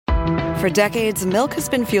For decades, milk has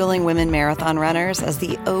been fueling women marathon runners as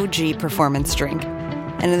the OG performance drink.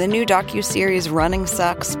 And in the new docuseries Running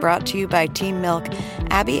Sucks, brought to you by Team Milk,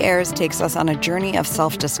 Abby Ayers takes us on a journey of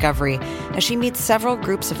self-discovery as she meets several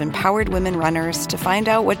groups of empowered women runners to find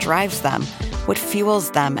out what drives them, what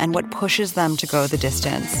fuels them, and what pushes them to go the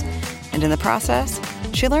distance. And in the process,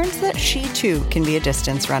 she learns that she too can be a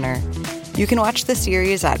distance runner. You can watch the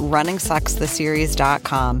series at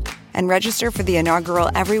runningsuckstheseries.com and register for the inaugural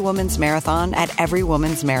Every Woman's Marathon at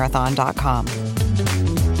everywomansmarathon.com.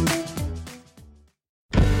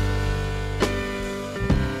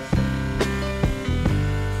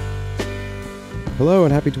 Hello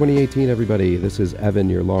and happy 2018, everybody. This is Evan,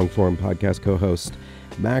 your long-form podcast co-host.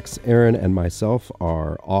 Max, Aaron, and myself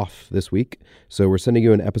are off this week, so we're sending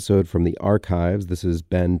you an episode from the archives. This is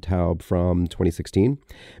Ben Taub from 2016.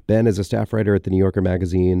 Ben is a staff writer at The New Yorker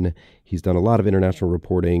magazine. He's done a lot of international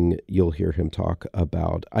reporting. You'll hear him talk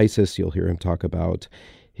about ISIS. You'll hear him talk about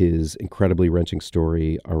his incredibly wrenching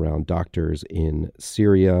story around doctors in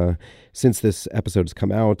Syria. Since this episode has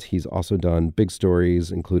come out, he's also done big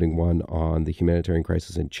stories, including one on the humanitarian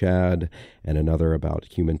crisis in Chad and another about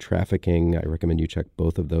human trafficking. I recommend you check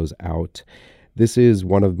both of those out. This is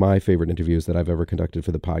one of my favorite interviews that I've ever conducted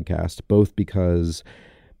for the podcast, both because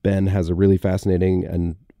Ben has a really fascinating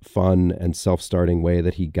and fun and self-starting way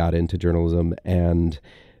that he got into journalism, and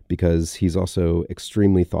because he's also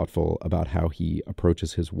extremely thoughtful about how he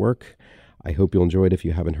approaches his work. I hope you'll enjoy it if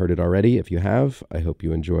you haven't heard it already. If you have, I hope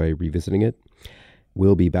you enjoy revisiting it.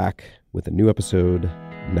 We'll be back with a new episode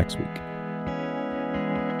next week.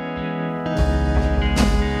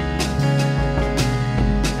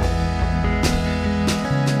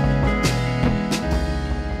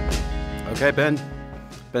 Okay, Ben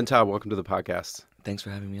Taub, welcome to the podcast. Thanks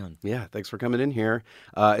for having me on. Yeah, thanks for coming in here.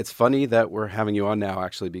 It's funny that we're having you on now,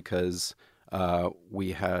 actually, because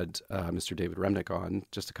we had Mr. David Remnick on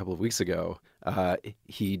just a couple of weeks ago.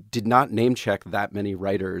 He did not name check that many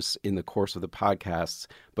writers in the course of the podcast,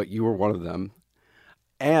 but you were one of them.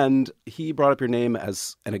 And he brought up your name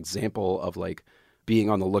as an example of like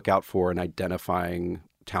being on the lookout for and identifying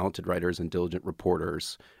talented writers and diligent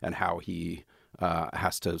reporters, and how he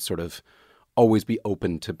has to sort of always be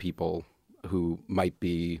open to people who might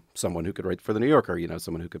be someone who could write for The New Yorker,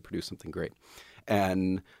 someone who could produce something great.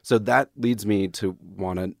 And so that leads me to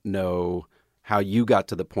want to know how you got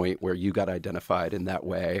to the point where you got identified in that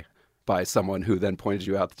way by someone who then pointed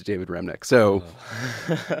you out to David Remnick. So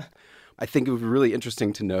I think it would be really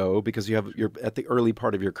interesting to know, because you're at the early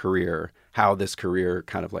part of your career, how this career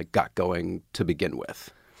kind of like got going to begin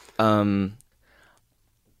with.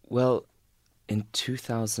 Well, in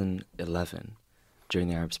 2011, during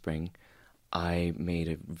the Arab Spring, I made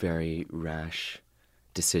a very rash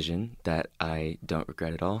decision that I don't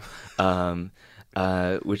regret at all,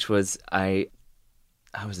 which was I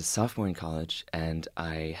was a sophomore in college, and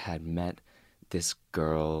I had met this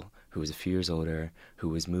girl who was a few years older, who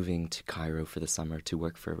was moving to Cairo for the summer to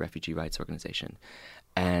work for a refugee rights organization.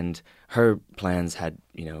 And her plans had,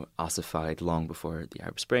 ossified long before the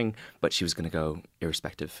Arab Spring, but she was going to go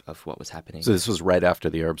irrespective of what was happening. So this was right after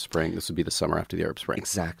the Arab Spring. This would be the summer after the Arab Spring.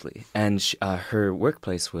 Exactly. And her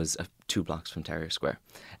workplace was 2 blocks from Tahrir Square.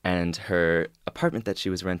 And her apartment that she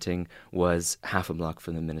was renting was half a block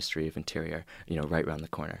from the Ministry of Interior, right around the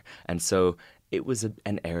corner. And so it was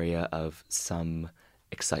an area of some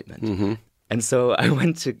excitement. Mm-hmm. And so I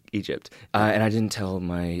went to Egypt, and I didn't tell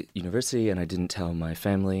my university, and I didn't tell my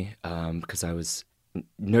family, because I was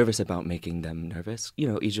nervous about making them nervous.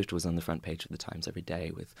 Egypt was on the front page of the Times every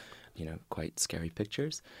day with, quite scary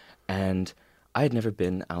pictures. And I had never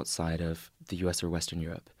been outside of the U.S. or Western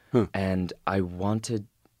Europe. And I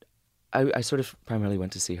sort of primarily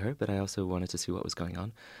went to see her, but I also wanted to see what was going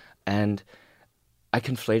on. And I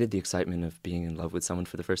conflated the excitement of being in love with someone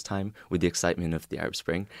for the first time with the excitement of the Arab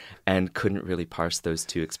Spring, and couldn't really parse those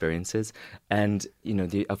two experiences. And,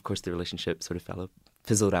 of course, the relationship sort of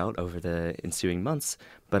fizzled out over the ensuing months,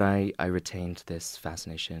 but I retained this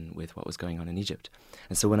fascination with what was going on in Egypt.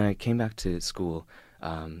 And so when I came back to school,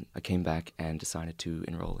 I came back and decided to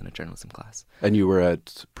enroll in a journalism class. And you were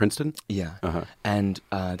at Princeton? Yeah. Uh-huh. And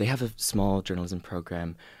they have a small journalism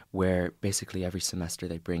program where basically every semester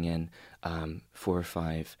they bring in 4 or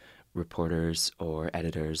 5 reporters or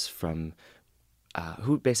editors from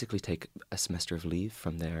who basically take a semester of leave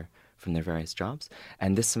from their various jobs.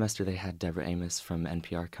 And this semester they had Deborah Amos from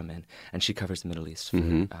NPR come in, and she covers the Middle East for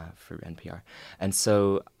NPR. And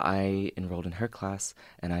so I enrolled in her class,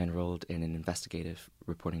 and I enrolled in an investigative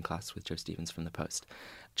reporting class with Joe Stevens from The Post,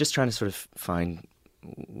 just trying to sort of find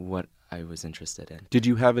what I was interested in. Do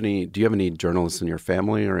you have any journalists in your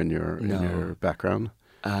family or in your background?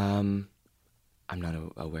 I'm not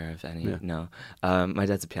aware of any, Yeah. no. My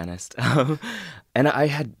dad's a pianist. And I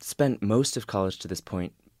had spent most of college to this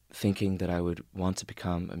point thinking that I would want to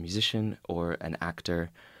become a musician or an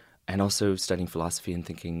actor, and also studying philosophy and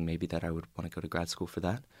thinking maybe that I would want to go to grad school for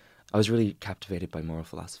that. I was really captivated by moral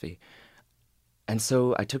philosophy. And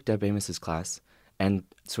so I took Deb Amos's class and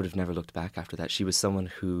sort of never looked back after that. She was someone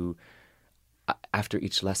who, after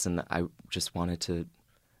each lesson, I just wanted to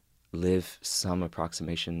live some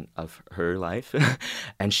approximation of her life.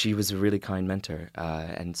 And she was a really kind mentor.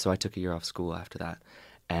 And so I took a year off school after that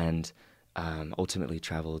and ultimately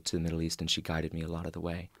traveled to the Middle East, and she guided me a lot of the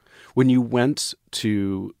way. When you went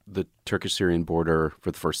to the Turkish-Syrian border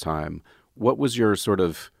for the first time, what was your sort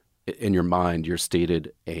of, in your mind, your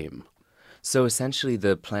stated aim? So essentially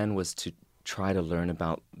the plan was to try to learn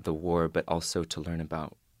about the war, but also to learn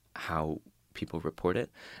about how people report it.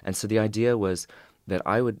 And so the idea was that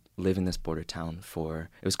I would live in this border town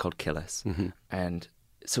it was called Kilis. Mm-hmm. And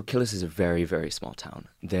so Kilis is a very, very small town.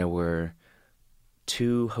 There were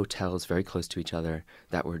 2 hotels very close to each other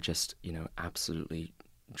that were just, absolutely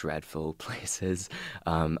dreadful places.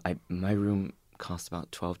 My room cost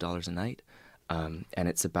about $12 a night, and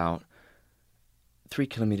it's about 3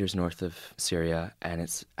 kilometers north of Syria, and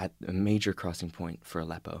it's at a major crossing point for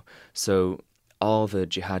Aleppo. So all the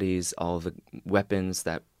jihadis, all the weapons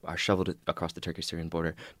that are shoveled across the Turkish-Syrian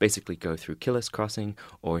border basically go through Kilis crossing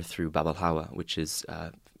or through Bab al-Hawa, which is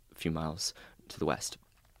a few miles to the west.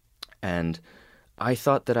 And I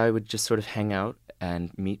thought that I would just sort of hang out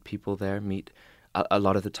and meet people there, a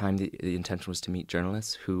lot of the time the intention was to meet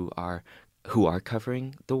journalists who are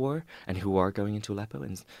covering the war and who are going into Aleppo,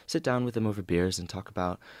 and sit down with them over beers and talk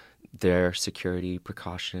about their security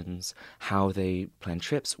precautions, how they plan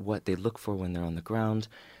trips, what they look for when they're on the ground,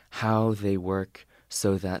 how they work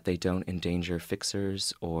so that they don't endanger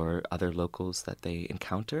fixers or other locals that they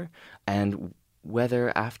encounter, and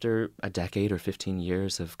whether after a decade or 15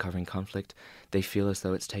 years of covering conflict, they feel as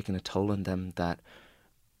though it's taken a toll on them that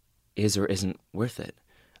is or isn't worth it.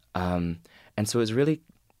 And so it's really,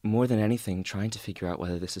 more than anything, trying to figure out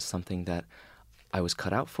whether this is something that I was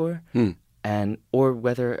cut out for, or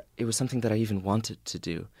whether it was something that I even wanted to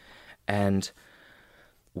do. And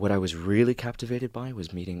what I was really captivated by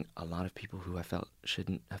was meeting a lot of people who I felt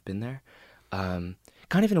shouldn't have been there,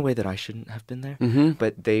 kind of in a way that I shouldn't have been there,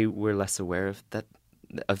 but they were less aware of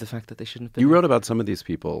the fact that they shouldn't have been You there. wrote about some of these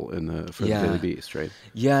people for the Daily Beast, right?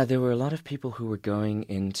 Yeah, there were a lot of people who were going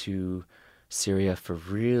into Syria for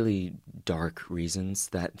really dark reasons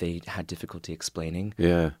that they had difficulty explaining.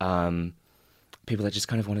 Yeah. People that just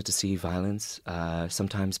kind of wanted to see violence,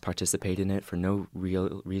 sometimes participate in it for no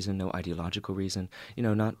real reason, no ideological reason.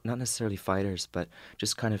 Not necessarily fighters, but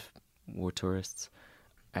just kind of war tourists.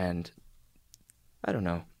 And I don't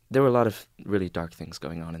know. There were a lot of really dark things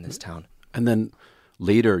going on in this town. And then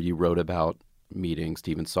later you wrote about meeting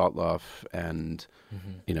Steven Sotloff and,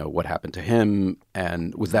 what happened to him.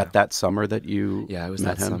 And was that summer that you Yeah, it was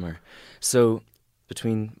met that him? summer. So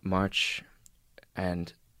between March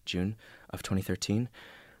and June of 2013,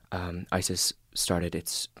 ISIS started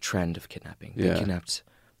its trend of kidnapping. They kidnapped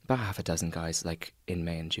about half a dozen guys, like in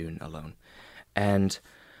May and June alone. And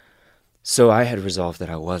so I had resolved that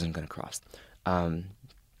I wasn't going to cross.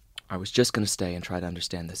 I was just going to stay and try to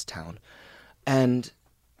understand this town. And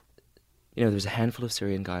there was a handful of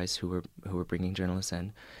Syrian guys who were bringing journalists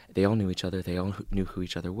in. They all knew each other. They all knew who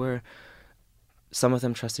each other were. Some of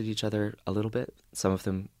them trusted each other a little bit. Some of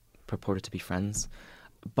them purported to be friends.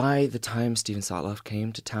 By the time Steven Sotloff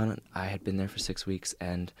came to town, I had been there for 6 weeks,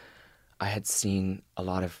 and I had seen a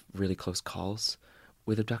lot of really close calls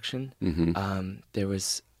with abduction. There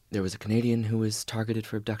was a Canadian who was targeted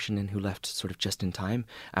for abduction and who left sort of just in time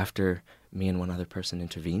after me and one other person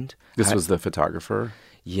intervened. This was the photographer?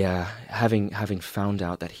 Yeah, having found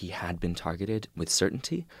out that he had been targeted with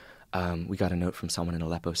certainty, we got a note from someone in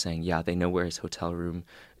Aleppo saying, yeah, they know where his hotel room,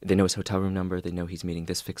 they know his hotel room number, they know he's meeting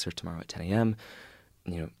this fixer tomorrow at 10 a.m.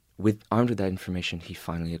 Armed with that information, he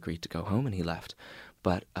finally agreed to go home and he left.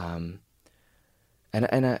 But I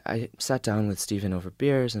sat down with Steven over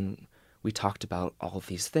beers and we talked about all of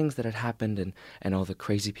these things that had happened and all the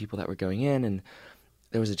crazy people that were going in. And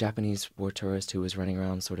there was a Japanese war tourist who was running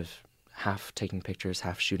around sort of half taking pictures,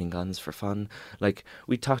 half shooting guns for fun. Like,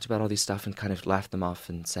 we talked about all these stuff and kind of laughed them off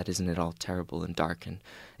and said, isn't it all terrible and dark and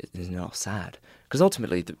isn't it all sad? Because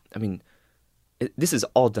ultimately, this is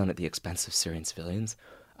all done at the expense of Syrian civilians.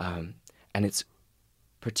 And it's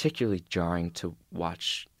particularly jarring to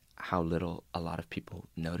watch how little a lot of people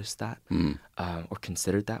noticed that or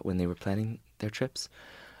considered that when they were planning their trips.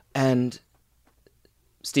 And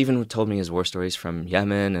Stephen told me his war stories from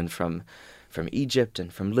Yemen and from Egypt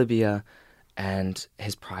and from Libya. and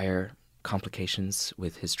his prior complications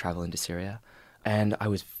with his travel into Syria. And I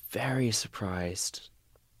was very surprised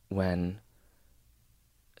when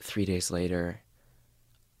 3 days later,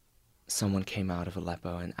 someone came out of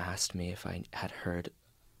Aleppo and asked me if I had heard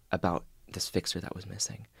about this fixer that was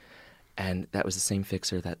missing. And that was the same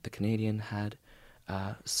fixer that the Canadian had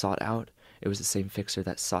sought out. It was the same fixer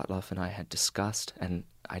that Sotloff and I had discussed, and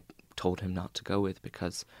I told him not to go with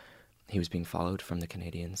because he was being followed from the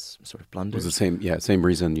Canadians' sort of blunders. It was the same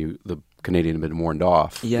reason the Canadian had been warned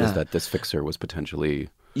off, was that this fixer was potentially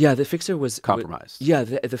the fixer was compromised.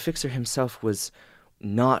 The fixer himself was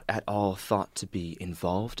not at all thought to be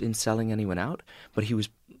involved in selling anyone out, but he was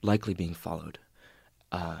likely being followed.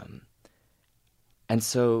 And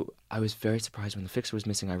so I was very surprised when the fixer was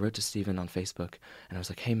missing. I wrote to Stephen on Facebook, and I was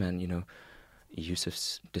like, hey, man,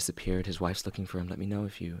 Yusuf's disappeared. His wife's looking for him. Let me know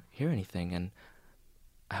if you hear anything, and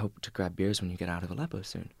I hope to grab beers when you get out of Aleppo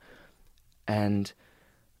soon. And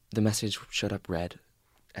the message showed up read,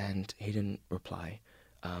 and he didn't reply.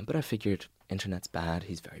 But I figured internet's bad.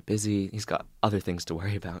 He's very busy. He's got other things to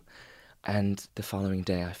worry about. And the following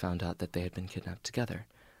day, I found out that they had been kidnapped together.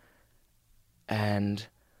 And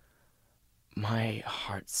my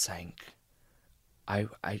heart sank. I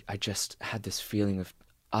just had this feeling of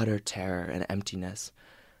utter terror and emptiness,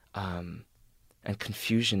 and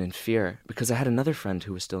confusion and fear, because I had another friend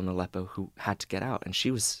who was still in Aleppo who had to get out, and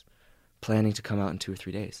she was planning to come out in 2 or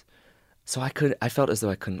 3 days. So I felt as though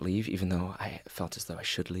I couldn't leave, even though I felt as though I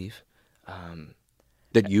should leave.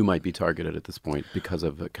 That you might be targeted at this point because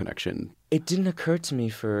of a connection. It didn't occur to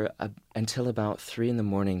me until about 3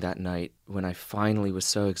 a.m. that night, when I finally was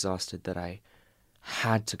so exhausted that I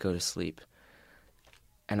had to go to sleep.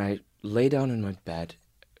 And I lay down in my bed,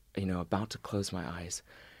 about to close my eyes,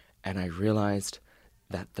 and I realized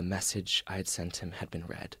that the message I had sent him had been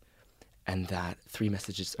read, and that 3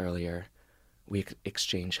 messages earlier, we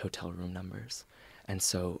exchanged hotel room numbers. And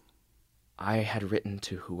so I had written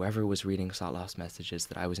to whoever was reading Sotloff's messages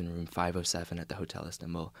that I was in room 507 at the Hotel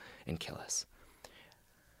Istanbul in Kilis.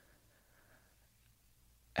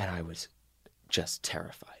 And I was just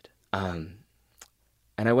terrified. And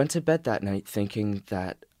I went to bed that night thinking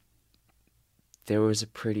that there was a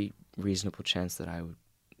pretty reasonable chance that I would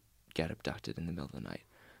get abducted in the middle of the night.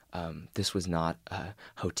 This was not a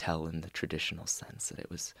hotel in the traditional sense, that it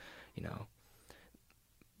was,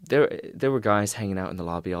 there were guys hanging out in the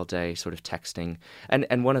lobby all day, sort of texting.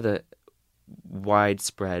 And one of the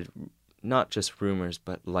widespread, not just rumors,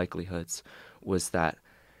 but likelihoods, was that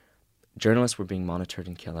journalists were being monitored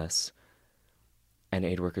in Kilis and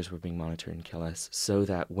aid workers were being monitored in Kilis, so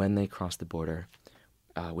that when they crossed the border,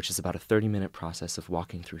 which is about a 30-minute process of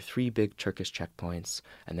walking through 3 big Turkish checkpoints,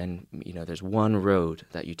 and then, there's one road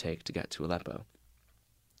that you take to get to Aleppo.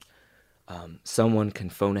 Someone can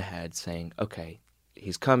phone ahead saying, okay,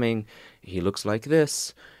 he's coming, he looks like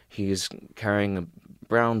this, he's carrying a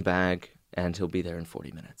brown bag, and he'll be there in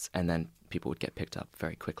 40 minutes. And then people would get picked up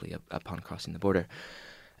very quickly upon crossing the border.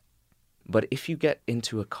 But if you get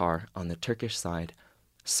into a car on the Turkish side,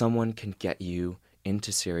 someone can get you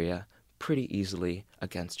into Syria pretty easily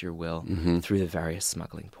against your will through the various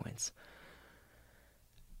smuggling points.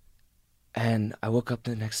 And I woke up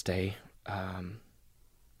the next day,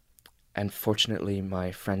 and fortunately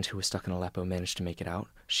my friend who was stuck in Aleppo managed to make it out.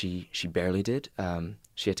 She barely did.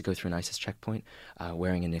 She had to go through an ISIS checkpoint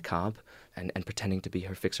wearing a niqab and pretending to be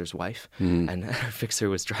her fixer's wife. And her fixer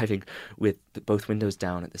was driving with both windows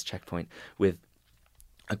down at this checkpoint with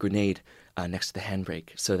a grenade next to the handbrake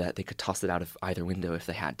so that they could toss it out of either window if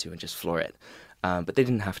they had to and just floor it. But they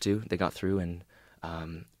didn't have to. They got through, and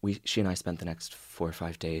she and I spent the next 4 or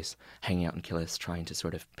 5 days hanging out in Kilis trying to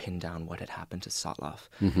sort of pin down what had happened to Sotloff.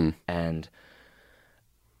 And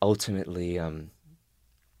ultimately,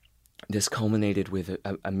 this culminated with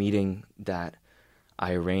a meeting that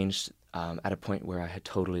I arranged at a point where I had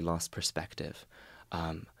totally lost perspective.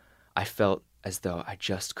 I felt as though I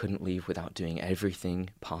just couldn't leave without doing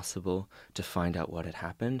everything possible to find out what had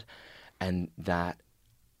happened, and that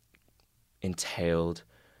entailed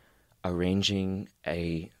arranging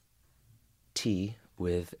a tea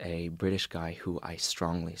with a British guy who I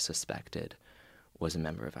strongly suspected was a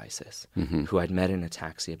member of ISIS, who I'd met in a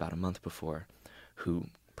taxi about a month before, who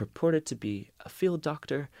purported to be a field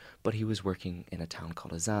doctor, but he was working in a town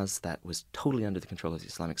called Azaz that was totally under the control of the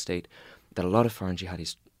Islamic State, that a lot of foreign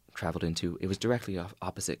jihadis traveled into. It was directly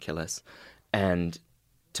opposite Kilis, and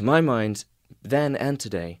to my mind, then and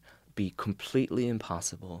today, be completely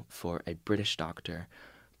impossible for a British doctor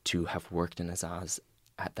to have worked in Azaz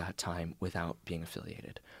at that time without being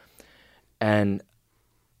affiliated. And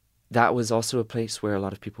that was also a place where a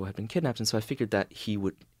lot of people had been kidnapped, and so I figured that he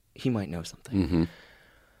would he might know something. Mm-hmm.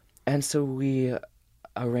 And so we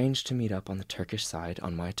arranged to meet up on the Turkish side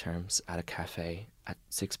on my terms at a cafe at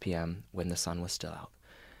 6 p.m. when the sun was still out.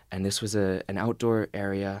 And this was an outdoor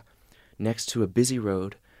area next to a busy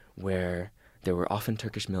road where there were often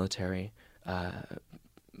Turkish military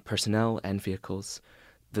personnel and vehicles.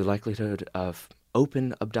 The likelihood of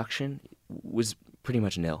open abduction was pretty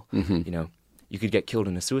much nil. Mm-hmm. You know, you could get killed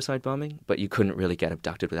in a suicide bombing, but you couldn't really get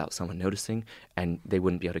abducted without someone noticing, and they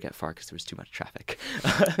wouldn't be able to get far because there was too much traffic.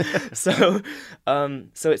 So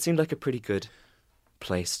it seemed like a pretty good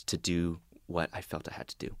place to do what I felt I had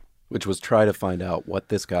to do. Which was try to find out what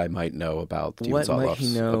this guy might know about Steven What might he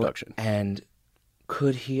Sotloff's know, abduction. and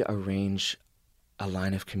could he arrange a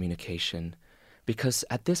line of communication? Because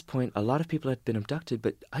at this point, a lot of people had been abducted,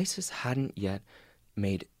 but ISIS hadn't yet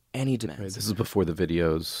made any demands. Right, this is before the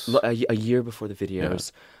videos. A year before the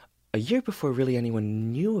videos. A year before really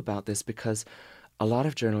anyone knew about this, because a lot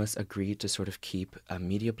of journalists agreed to sort of keep a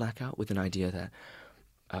media blackout with an idea that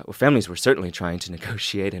families were certainly trying to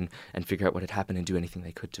negotiate and figure out what had happened and do anything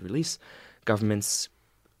they could to release. Governments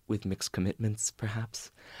with mixed commitments,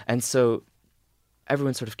 perhaps. And so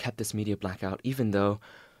everyone sort of kept this media blackout, even though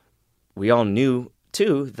we all knew,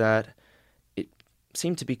 too, that it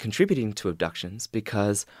seemed to be contributing to abductions,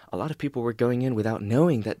 because a lot of people were going in without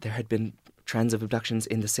knowing that there had been trends of abductions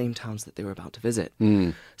in the same towns that they were about to visit.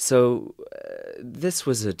 So this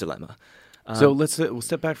was a dilemma. So we'll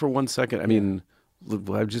step back for 1 second. I mean,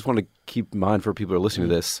 I just want to keep in mind for people who are listening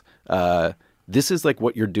to this, this is like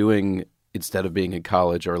what you're doing instead of being in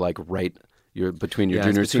college, or like you're between your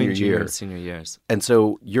junior and senior year. And senior years. And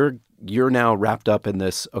so you're now wrapped up in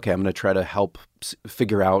this, okay, I'm going to try to help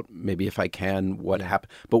figure out maybe if I can what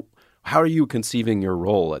happened. But how are you conceiving your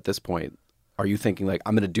role at this point? Are you thinking like,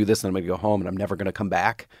 I'm going to do this and I'm going to go home and I'm never going to come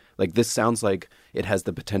back? Like, this sounds like it has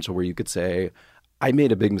the potential where you could say, I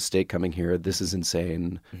made a big mistake coming here. This is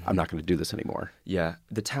insane. Mm-hmm. I'm not going to do this anymore. Yeah,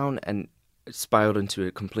 the town spiraled into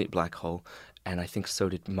a complete black hole, and I think so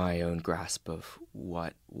did my own grasp of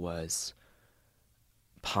what was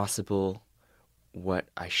possible, what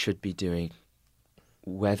I should be doing,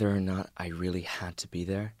 whether or not I really had to be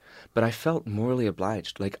there. But I felt morally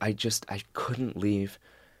obliged. Like, I couldn't leave.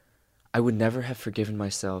 I would never have forgiven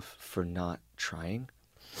myself for not trying.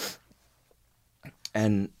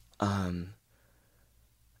 And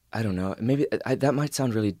I don't know, maybe that might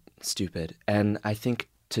sound really stupid. And I think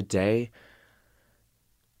today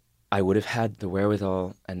I would have had the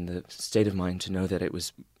wherewithal and the state of mind to know that it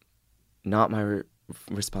was not my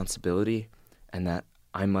responsibility, and that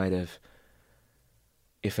I might have,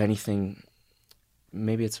 if anything,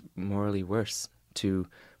 maybe it's morally worse to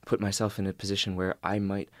put myself in a position where I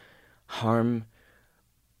might harm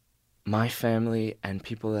my family and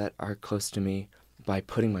people that are close to me by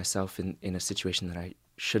putting myself in a situation that I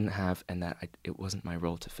shouldn't have, and that it wasn't my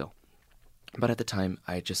role to fill. But at the time,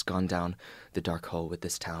 I had just gone down the dark hole with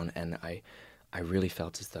this town, and I really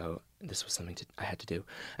felt as though this was something I had to do.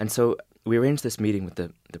 And so we arranged this meeting with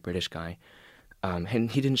the British guy, and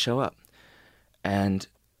he didn't show up. And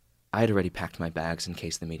I had already packed my bags in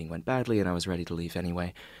case the meeting went badly, and I was ready to leave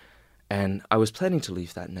anyway. And I was planning to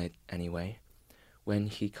leave that night anyway, when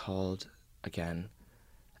he called again,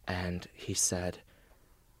 and he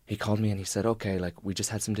called me and he said, okay, like, we just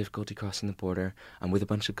had some difficulty crossing the border. I'm with a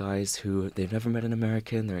bunch of guys who, they've never met an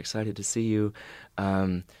American. They're excited to see you.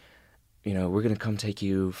 We're going to come take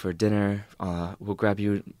you for dinner. We'll grab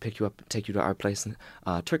you, pick you up, take you to our place,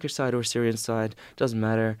 Turkish side or Syrian side, doesn't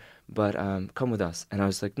matter, but come with us. And I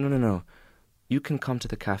was like, no. You can come to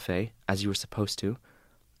the cafe as you were supposed to,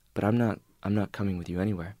 but I'm not coming with you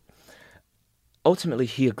anywhere. Ultimately,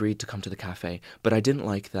 he agreed to come to the cafe, but I didn't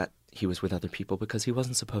like that he was with other people, because he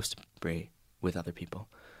wasn't supposed to be with other people.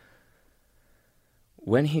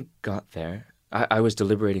 When he got there, I was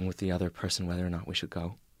deliberating with the other person whether or not we should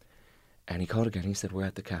go. And he called again. He said, we're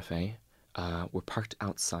at the cafe. We're parked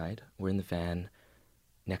outside. We're in the van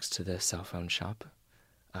next to the cell phone shop.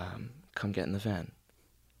 Come get in the van.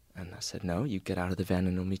 And I said, no, you get out of the van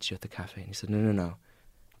and we'll meet you at the cafe. And he said, no,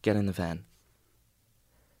 get in the van.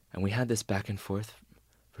 And we had this back and forth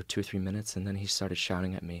for 2 or 3 minutes, and then he started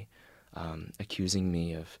shouting at me, accusing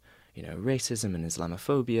me of, racism and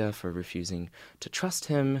Islamophobia for refusing to trust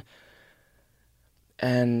him.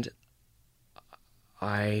 And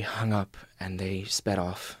I hung up, and they sped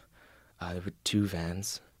off. There were 2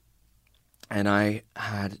 vans, and I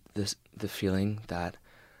had the feeling that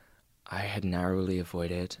I had narrowly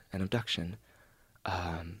avoided an abduction.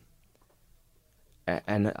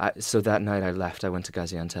 So that night I left. I went to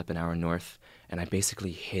Gaziantep, an hour north, and I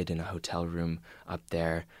basically hid in a hotel room up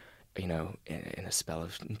there, in a spell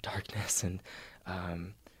of darkness. And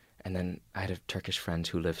And then I had a Turkish friend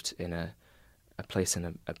who lived in a place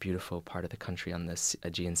in a beautiful part of the country on the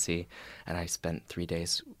Aegean Sea, and I spent 3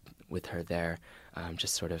 days with her there,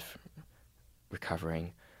 just sort of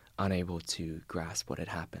recovering, unable to grasp what had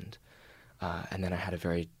happened. And then I had a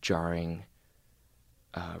very jarring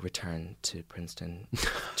return to Princeton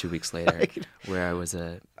 2 weeks later, where I was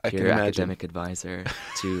a peer academic advisor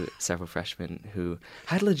to several freshmen who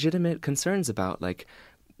had legitimate concerns about like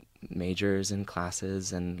majors and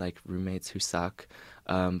classes and like roommates who suck.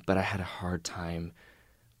 But I had a hard time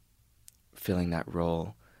filling that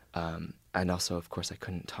role. And also, of course, I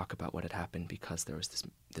couldn't talk about what had happened because there was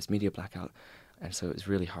this media blackout. And so it was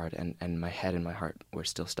really hard. And my head and my heart were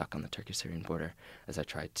still stuck on the Turkish-Syrian border as I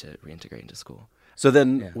tried to reintegrate into school. So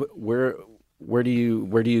then where do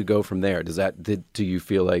you go from there? Do you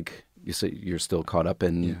feel like you say you're still caught up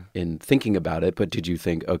in thinking about it, but did you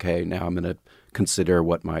think, okay, now I'm going to consider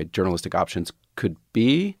what my journalistic options could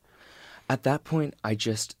be? At that point, I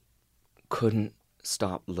just couldn't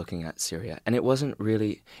stop looking at Syria. And it wasn't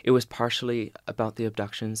really, it was partially about the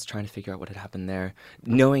abductions, trying to figure out what had happened there,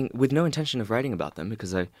 with no intention of writing about them,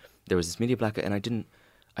 because there was this media blackout and I didn't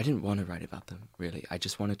want to write about them, really. I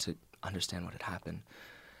just wanted to understand what had happened.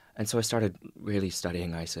 And so I started really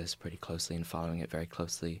studying ISIS pretty closely and following it very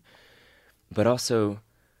closely. But also,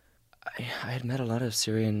 I had met a lot of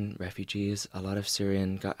Syrian refugees, a lot of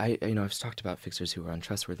Syrian guys. I've talked about fixers who were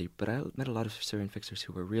untrustworthy, but I met a lot of Syrian fixers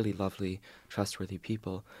who were really lovely, trustworthy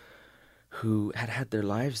people who had had their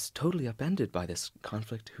lives totally upended by this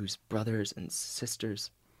conflict, whose brothers and sisters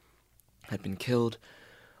had been killed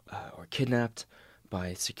or kidnapped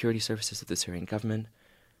by security services of the Syrian government.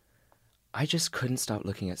 I just couldn't stop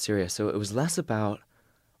looking at Syria. So it was less about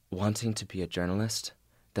wanting to be a journalist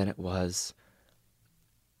than it was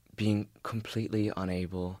being completely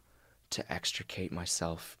unable to extricate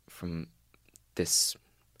myself from this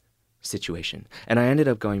situation. And I ended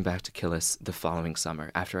up going back to Kilis the following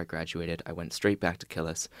summer. After I graduated, I went straight back to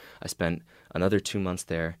Kilis. I spent another 2 months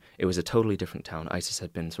there. It was a totally different town. ISIS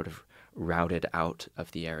had been sort of routed out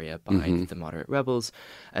of the area by the moderate rebels.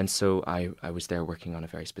 And so I was there working on a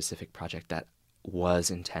very specific project that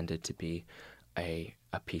was intended to be a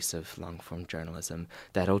piece of long-form journalism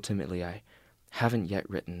that ultimately I haven't yet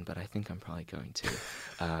written, but I think I'm probably going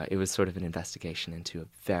to. It was sort of an investigation into a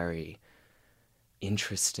very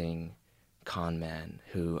interesting con man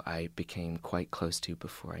who I became quite close to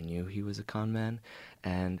before I knew he was a con man.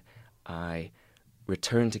 And I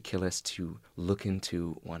returned to Kilis to look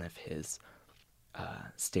into one of his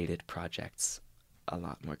stated projects a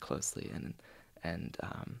lot more closely. And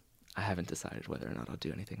I haven't decided whether or not I'll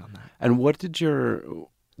do anything on that. And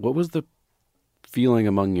what was the feeling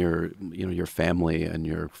among your family and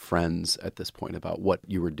your friends at this point about what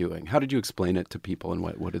you were doing? How did you explain it to people, and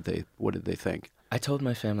what did they think? I told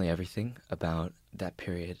my family everything about that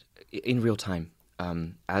period in real time.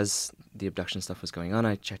 As the abduction stuff was going on,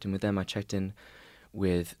 I checked in with them. I checked in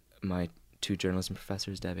with my 2 journalism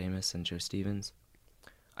professors, Deb Amos and Joe Stevens.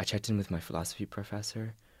 I checked in with my philosophy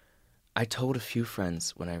professor. I told a few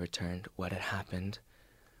friends when I returned what had happened,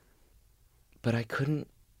 but I couldn't.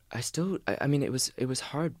 It was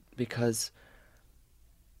hard because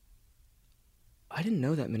I didn't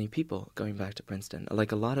know that many people going back to Princeton.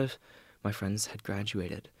 Like, a lot of my friends had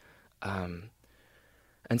graduated. And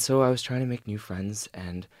so I was trying to make new friends,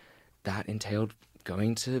 and that entailed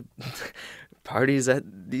going to parties at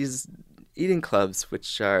these eating clubs,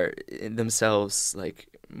 which are in themselves like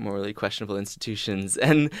morally questionable institutions.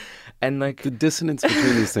 And like, the dissonance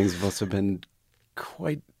between these things must have been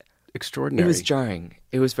quite extraordinary. It was jarring.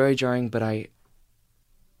 It was very jarring, but I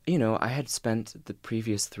had spent the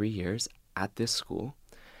previous 3 years at this school,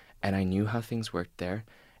 and I knew how things worked there,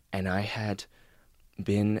 and I had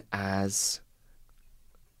been as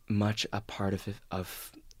much a part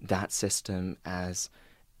of that system as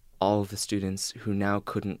all of the students who now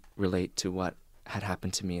couldn't relate to what had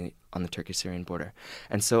happened to me on the Turkish-Syrian border.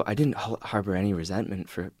 And so I didn't harbor any resentment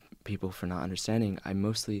for people for not understanding. I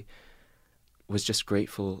mostly was just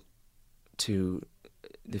grateful to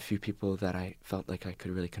the few people that I felt like I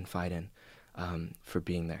could really confide in for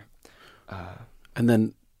being there. And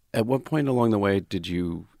then at what point along the way did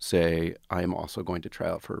you say, I am also going to try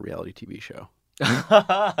out for a reality TV show?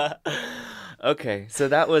 Okay, so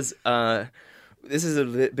that was... this is a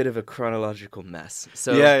bit of a chronological mess.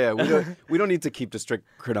 So yeah, we don't need to keep to strict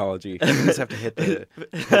chronology. We just have to hit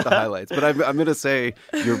the highlights. But I'm going to say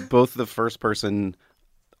you're both the first person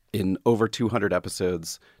in over 200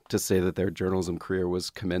 episodes to say that their journalism career was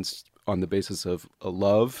commenced on the basis of a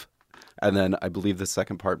love, and then I believe the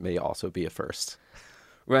second part may also be a first.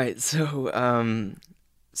 Right. So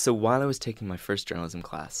so while I was taking my first journalism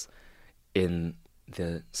class in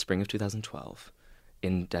the spring of 2012,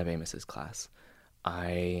 in Deb Amos's class,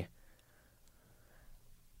 I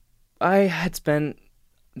had spent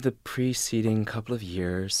the preceding couple of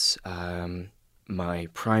years, my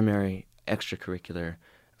primary extracurricular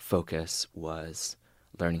focus was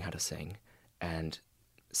learning how to sing, and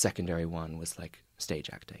secondary one was like stage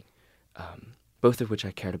acting, both of which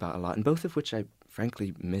I cared about a lot, and both of which I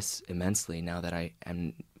frankly miss immensely now that I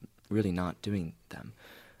am really not doing them.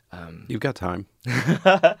 You've got time.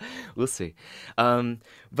 We'll see. So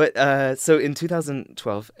in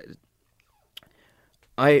 2012,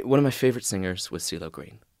 one of my favorite singers was CeeLo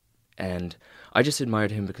Green. And I just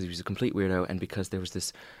admired him because he was a complete weirdo and because there was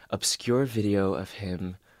this obscure video of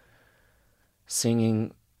him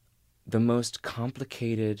singing the most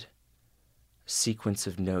complicated sequence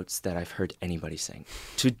of notes that I've heard anybody sing,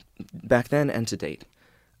 back then and to date.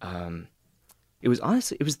 It was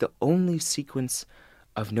the only sequence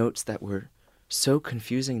of notes that were so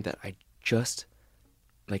confusing that I just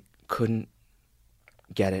couldn't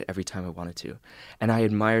get it every time I wanted to. And I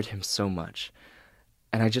admired him so much.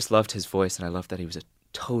 And I just loved his voice, and I loved that he was a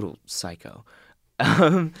total psycho.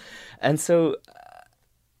 And so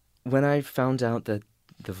when I found out that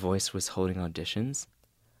The Voice was holding auditions,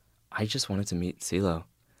 I just wanted to meet CeeLo.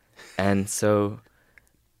 And so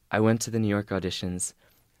I went to the New York auditions,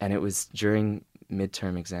 and it was during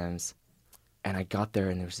midterm exams, and I got there,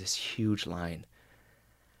 and there was this huge line.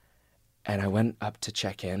 And I went up to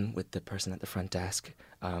check in with the person at the front desk,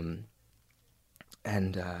 and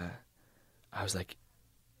I was like,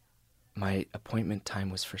 my appointment time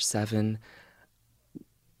was for 7.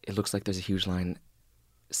 It looks like there's a huge line.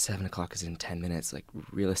 7 o'clock is in 10 minutes. Like,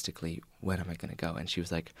 realistically, when am I going to go? And she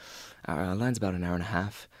was like, our line's about an hour and a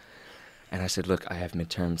half. And I said, look, I have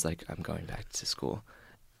midterms. Like, I'm going back to school.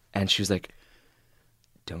 And she was like,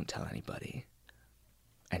 don't tell anybody.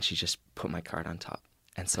 And she just put my card on top.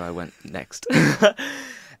 And so I went next.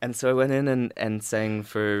 And so I went in and sang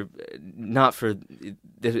this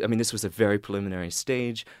was a very preliminary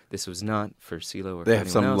stage. This was not for CeeLo or They have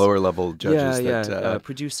some lower level judges that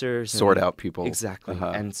producers sort out people. Exactly.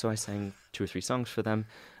 And so I sang 2 or 3 songs for them.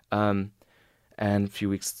 And a few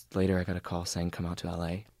weeks later, I got a call saying, come out to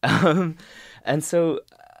LA. And so,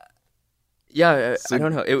 I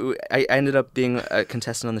don't know. I ended up being a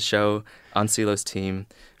contestant on the show on CeeLo's team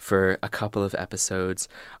for a couple of episodes.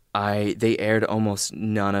 They aired almost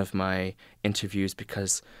none of my interviews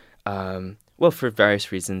because, for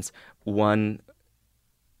various reasons. One,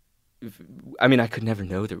 I could never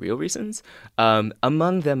know the real reasons.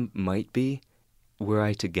 Among them might be, were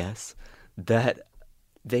I to guess, that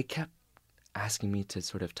they kept asking me to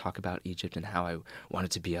sort of talk about Egypt and how I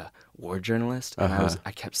wanted to be a war journalist. And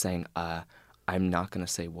I kept saying, I'm not going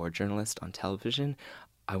to say war journalist on television.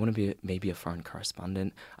 I want to be maybe a foreign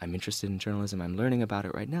correspondent. I'm interested in journalism. I'm learning about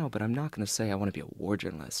it right now, but I'm not going to say I want to be a war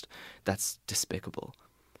journalist. That's despicable.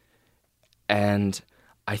 And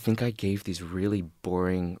I think I gave these really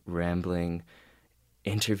boring, rambling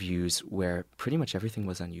interviews where pretty much everything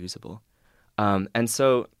was unusable. And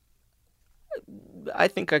so I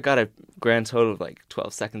think I got a grand total of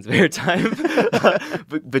 12 seconds of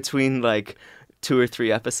airtime between 2 or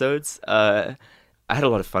 3 episodes. I had a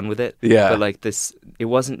lot of fun with it. Yeah. But it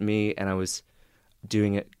wasn't me, and I was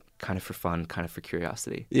doing it kind of for fun, kind of for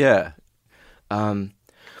curiosity. Yeah.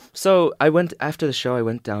 So after the show, I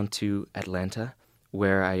went down to Atlanta,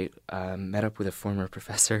 where I met up with a former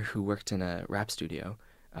professor who worked in a rap studio.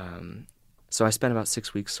 So I spent about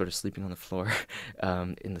 6 weeks sort of sleeping on the floor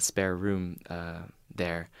in the spare room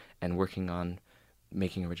there and working on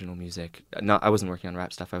making original music. I wasn't working on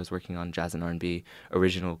rap stuff. I was working on jazz and R&B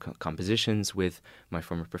original compositions with my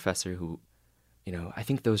former professor who, I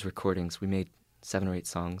think those recordings, we made 7 or 8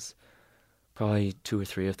 songs. Probably 2 or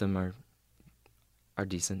 3 of them are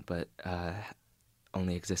decent, but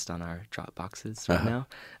only exist on our drop boxes right now.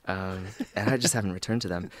 And I just haven't returned to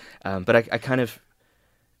them. But I kind of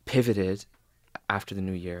pivoted after the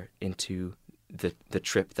new year into the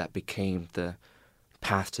trip that became the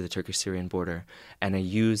path to the Turkish-Syrian border, and I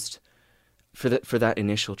used for that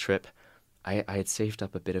initial trip, I had saved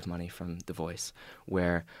up a bit of money from The Voice,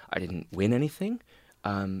 where I didn't win anything,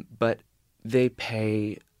 but they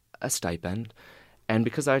pay a stipend, and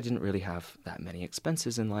because I didn't really have that many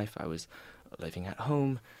expenses in life, I was living at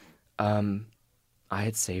home. I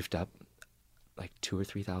had saved up $2,000 or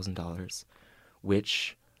 $3,000,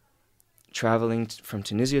 which, traveling from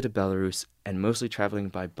Tunisia to Belarus and mostly traveling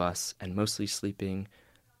by bus and mostly sleeping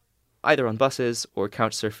either on buses or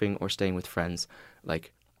couch surfing or staying with friends,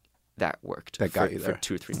 that worked. That got you there for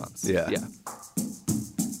 2 or 3 months. Yeah.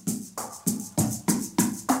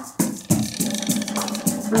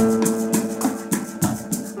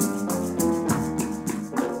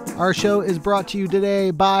 Our show is brought to you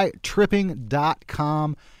today by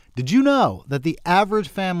Tripping.com. Did you know that the average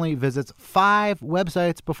family visits 5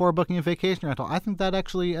 websites before booking a vacation rental? I think that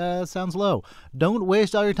actually sounds low. Don't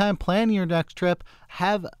waste all your time planning your next trip.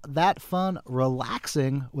 Have that fun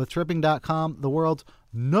relaxing with Tripping.com, the world's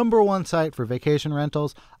 #1 site for vacation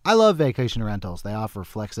rentals. I love vacation rentals. They offer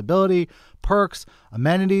flexibility, perks,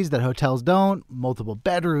 amenities that hotels don't, multiple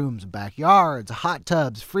bedrooms, backyards, hot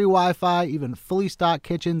tubs, free Wi-Fi, even fully stocked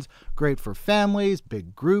kitchens, great for families,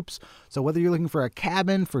 big groups. So whether you're looking for a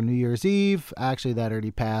cabin for New Year's Eve, actually that already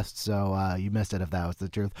passed, so you missed it if that was the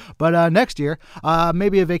truth. But next year,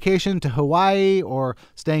 maybe a vacation to Hawaii or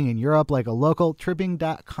staying in Europe like a local,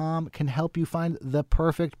 Tripping.com can help you find the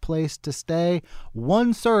perfect place to stay.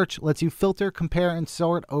 One search lets you filter, compare, and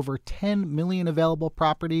sort over 10 million available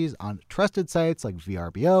properties on trusted sites like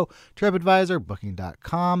VRBO, TripAdvisor,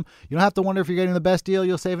 Booking.com. You don't have to wonder if you're getting the best deal.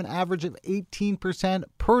 You'll save an average of 18%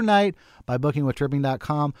 per night by booking with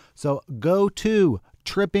Tripping.com. So go to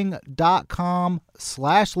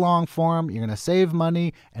Tripping.com/longform. You're going to save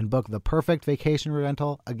money and book the perfect vacation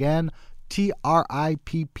rental. Again,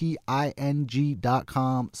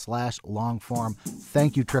 TRIPPING.com/longform.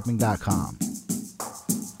 Thank you, Tripping.com.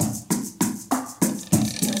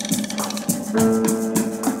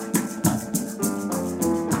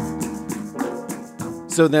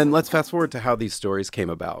 So then let's fast forward to how these stories came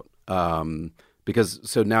about. Because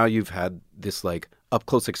so now you've had this like up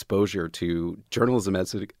close exposure to journalism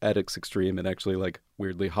at its extreme, and actually like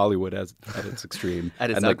weirdly Hollywood at its extreme. At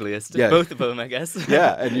its and, like, ugliest. yeah. Both of them, I guess.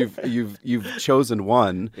 Yeah, and you've chosen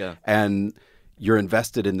one, Yeah. and you're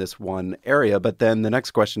invested in this one area. But then the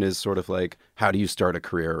next question is sort of like, how do you start a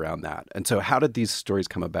career around that? And so how did these stories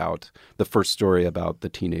come about? The first story about the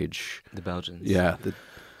teenage... The Belgians. Yeah.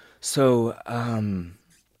 So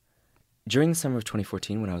during the summer of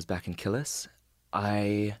 2014, when I was back in Kilis,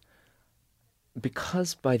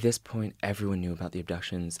 because by this point everyone knew about the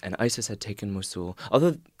abductions and ISIS had taken Mosul,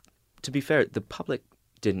 although to be fair, the public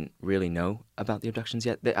didn't really know about the abductions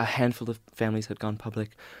yet. A handful of families had gone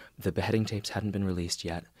public. The beheading tapes hadn't been released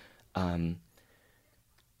yet. But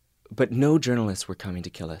no journalists were coming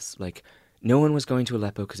to Kilis. Like, no one was going to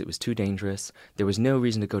Aleppo because it was too dangerous. There was no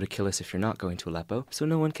reason to go to Kilis if you're not going to Aleppo, so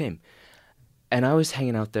no one came. And I was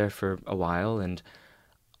hanging out there for a while, and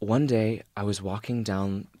one day I was walking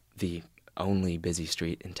down the only busy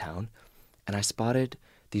street in town, and I spotted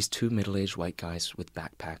these 2 middle-aged white guys with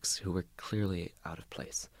backpacks who were clearly out of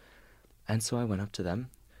place. And so I went up to them,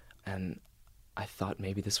 and I thought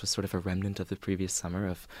maybe this was sort of a remnant of the previous summer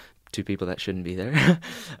of 2 people that shouldn't be there.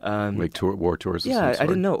 Like war tours of yeah, some sort. I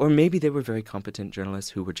didn't know. Or maybe they were very competent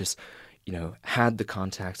journalists who were just, had the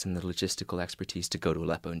contacts and the logistical expertise to go to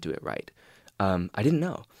Aleppo and do it right. I didn't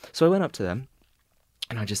know. So I went up to them,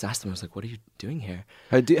 and I just asked them, I was like, what are you doing here?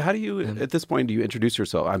 How do you, at this point, do you introduce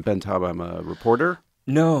yourself? I'm Ben Taub, I'm a reporter.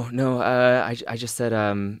 No. I just said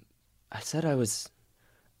I was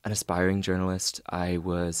an aspiring journalist. I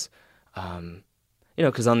was,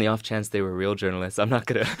 because on the off chance they were real journalists, I'm not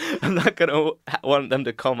gonna want them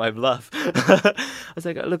to call my bluff. I was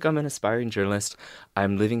like, look, I'm an aspiring journalist.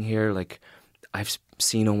 I'm living here. Like, I've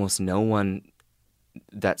seen almost no one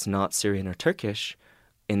that's not Syrian or Turkish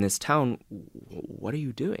in this town. What are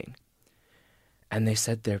you doing? And they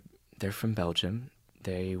said they're from Belgium.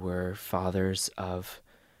 They were fathers of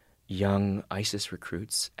young ISIS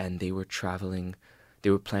recruits, and they were planning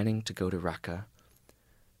to go to Raqqa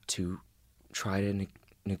to try to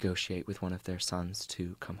negotiate with one of their sons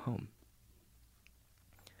to come home.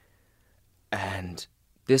 And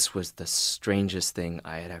this was the strangest thing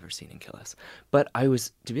I had ever seen in Kilis. But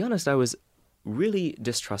to be honest, I was really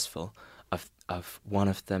distrustful of one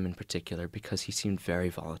of them in particular because he seemed very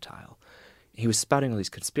volatile. He was spouting all these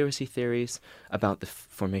conspiracy theories about the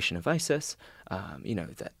formation of ISIS,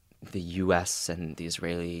 that the U.S. and the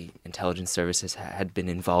Israeli intelligence services had been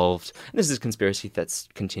involved. And this is a conspiracy that's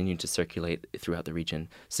continued to circulate throughout the region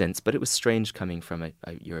since, but it was strange coming from a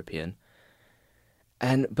European.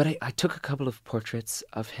 But I took a couple of portraits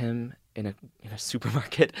of him in a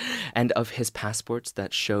supermarket and of his passports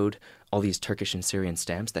that showed all these Turkish and Syrian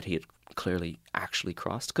stamps that he had clearly actually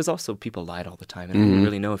crossed, because also people lied all the time and I didn't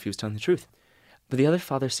really know if he was telling the truth. But the other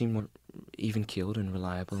father seemed more even-keeled and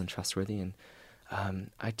reliable and trustworthy, and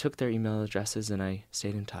I took their email addresses and I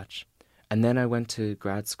stayed in touch. And then I went to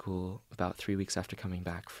grad school about 3 weeks after coming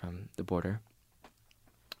back from the border.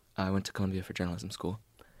 I went to Columbia for journalism school.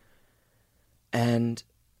 And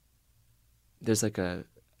there's like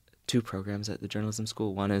 2 programs at the journalism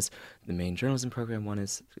school. One is the main journalism program. One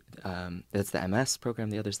is, that's the MS program.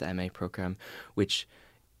 The other is the MA program, which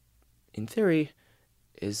in theory,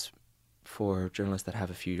 is for journalists that have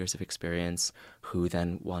a few years of experience who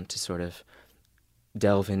then want to sort of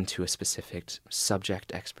delve into a specific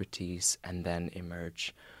subject expertise and then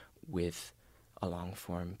emerge with a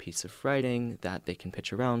long-form piece of writing that they can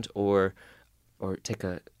pitch around or take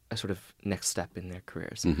a sort of next step in their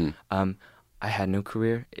careers. I had no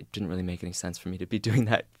career. It didn't really make any sense for me to be doing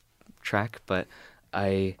that track, but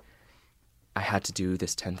I had to do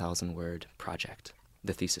this 10,000-word project,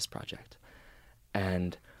 the thesis project.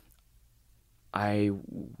 And I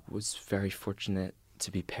was very fortunate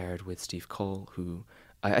to be paired with Steve Cole, who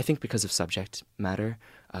I think because of subject matter,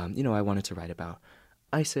 I wanted to write about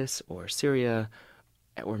ISIS or Syria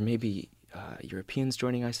or maybe Europeans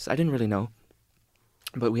joining ISIS. I didn't really know.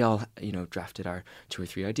 But we all, drafted our 2 or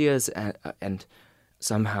 3 ideas, and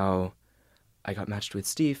somehow I got matched with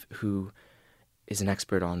Steve, who is an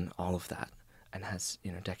expert on all of that and has,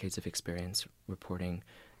 decades of experience reporting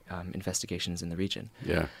investigations in the region.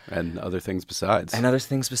 Yeah, and other things besides.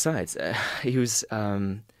 He was,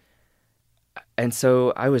 and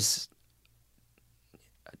so I was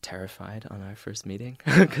terrified on our first meeting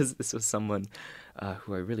because this was someone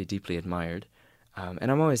who I really deeply admired,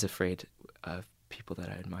 and I'm always afraid of people that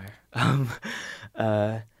I admire.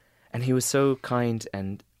 And he was so kind,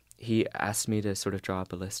 and he asked me to sort of draw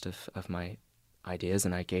up a list of my ideas,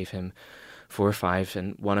 and I gave him 4 or 5,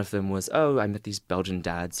 and one of them was, I met these Belgian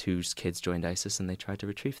dads whose kids joined ISIS and they tried to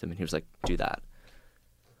retrieve them, and he was like, do that.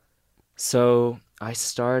 So I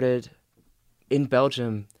started in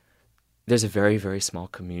Belgium. There's a very, very small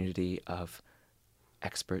community of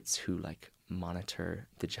experts who monitor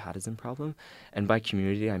the jihadism problem, and by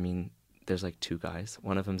community I mean there's 2 guys.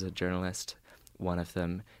 One of them's a journalist. One of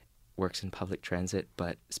them works in public transit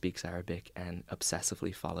but speaks Arabic and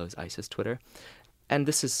obsessively follows ISIS Twitter. And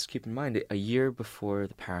this is, keep in mind, a year before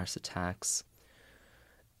the Paris attacks.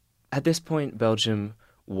 At this point, Belgium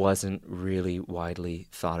wasn't really widely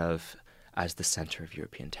thought of as the center of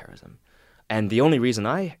European terrorism. And the only reason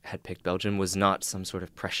I had picked Belgium was not some sort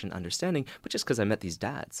of prescient understanding, but just because I met these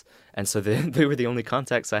dads. And so they were the only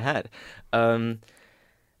contacts I had. And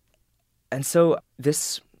so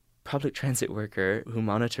this public transit worker who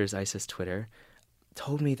monitors ISIS Twitter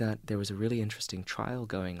told me that there was a really interesting trial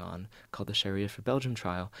going on called the Sharia for Belgium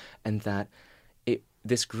trial, and that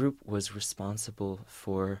this group was responsible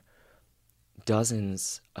for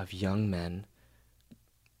dozens of young men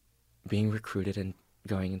being recruited and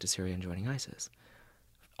going into Syria and joining ISIS,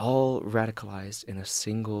 all radicalized in a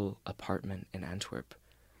single apartment in Antwerp,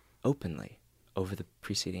 openly, over the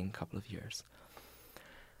preceding couple of years.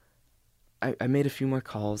 I made a few more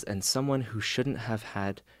calls, and someone who shouldn't have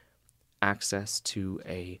had access to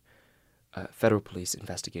a federal police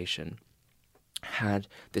investigation had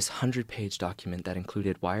this 100-page document that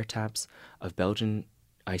included wiretaps of Belgian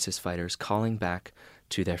ISIS fighters calling back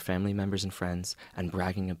to their family members and friends and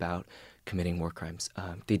bragging about committing war crimes.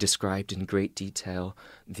 They described in great detail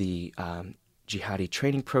the jihadi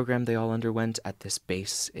training program they all underwent at this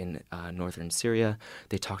base in northern Syria.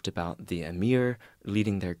 They talked about the emir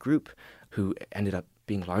leading their group, who ended up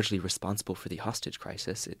being largely responsible for the hostage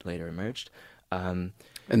crisis, it later emerged. And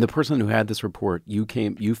the person who had this report, you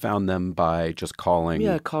found them by just calling?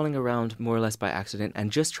 Yeah, calling around more or less by accident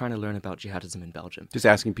and just trying to learn about jihadism in Belgium. Just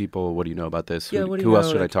asking people, what do you know about this? Yeah, who else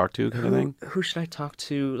should I talk to, kind of thing? Who should I talk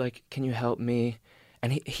to? Can you help me?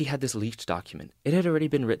 And he had this leaked document. It had already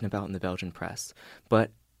been written about in the Belgian press,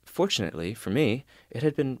 but fortunately for me, it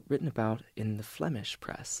had been written about in the Flemish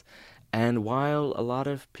press. And while a lot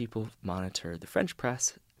of people monitor the French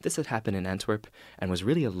press, this had happened in Antwerp and was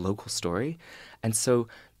really a local story. And so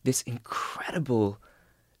this incredible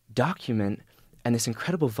document and this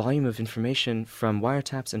incredible volume of information from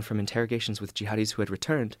wiretaps and from interrogations with jihadis who had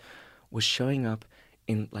returned was showing up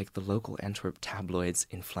in the local Antwerp tabloids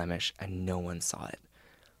in Flemish, and no one saw it.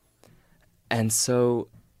 And so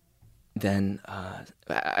then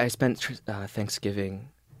I spent Thanksgiving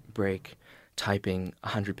break typing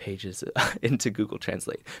 100 pages into Google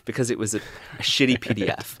Translate because it was a shitty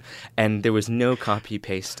PDF and there was no copy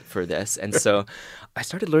paste for this. And so I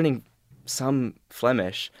started learning some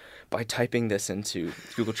Flemish by typing this into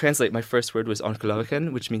Google Translate. My first word was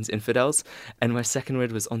ongelogen, which means infidels, and my second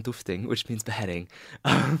word was onthoofding, which means beheading.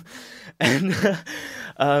 So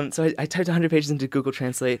I typed 100 pages into Google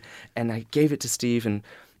Translate and I gave it to Steve,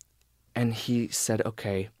 and he said,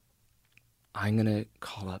 okay, I'm going to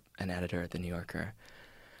call up an editor at The New Yorker.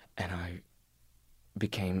 And I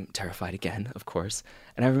became terrified again, of course.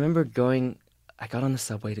 And I remember I got on the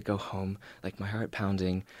subway to go home, my heart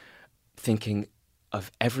pounding, thinking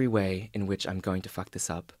of every way in which I'm going to fuck this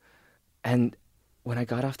up. And when I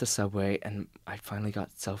got off the subway and I finally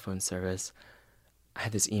got cell phone service, I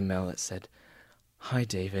had this email that said, "Hi,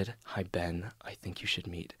 David. Hi, Ben. I think you should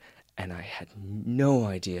meet." And I had no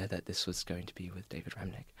idea that this was going to be with David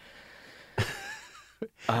Remnick.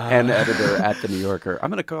 An editor at the New Yorker. I'm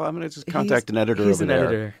gonna just contact an editor he's over an there.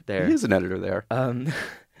 editor there. He is an editor there.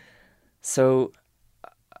 So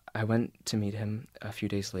I went to meet him a few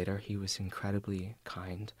days later. He was incredibly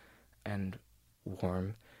kind and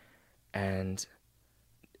warm and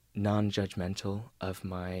non-judgmental of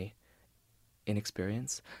my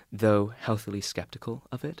inexperience, though healthily skeptical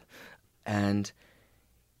of it. And,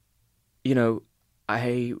 you know,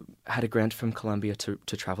 I had a grant from Columbia to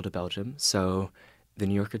travel to Belgium, so the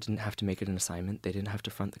New Yorker didn't have to make it an assignment. They didn't have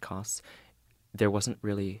to front the costs. There wasn't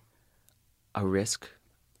really a risk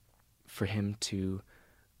for him to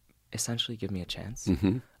essentially give me a chance.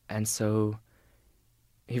 Mm-hmm. And so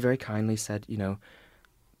he very kindly said, you know,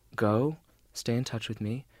 go, stay in touch with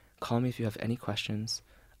me, call me if you have any questions.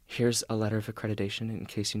 Here's a letter of accreditation in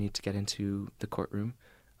case you need to get into the courtroom.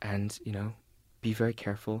 And, you know, be very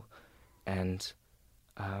careful and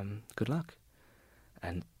good luck.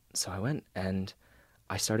 And so I went, and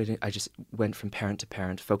I just went from parent to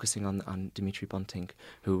parent, focusing on Dimitri Bonting,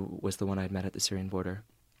 who was the one I'd met at the Syrian border,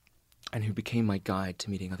 and who became my guide to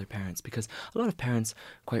meeting other parents, because a lot of parents,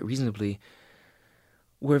 quite reasonably,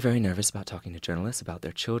 were very nervous about talking to journalists about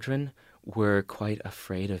their children, were quite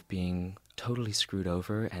afraid of being totally screwed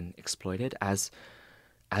over and exploited, as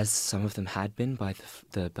some of them had been by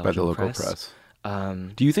the Belgian local press.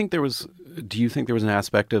 Do you think there was an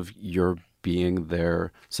aspect of your being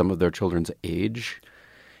some of their children's age?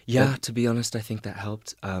 Yeah, to be honest, I think that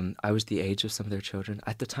helped. I was the age of some of their children.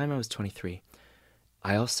 At the time, I was 23.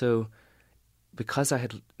 I also, because I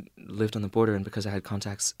had lived on the border and because I had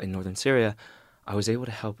contacts in northern Syria, I was able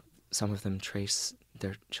to help some of them trace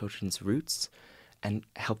their children's roots and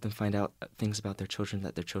help them find out things about their children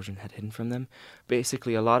that their children had hidden from them.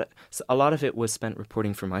 Basically, a lot of it was spent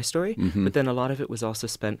reporting for my story, but then a lot of it was also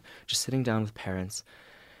spent just sitting down with parents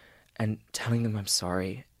and telling them I'm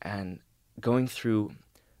sorry and going through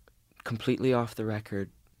completely off the record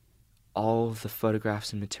all the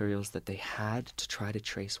photographs and materials that they had to try to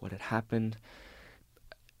trace what had happened,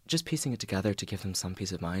 just piecing it together to give them some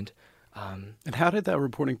peace of mind. And how did that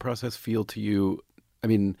reporting process feel to you? I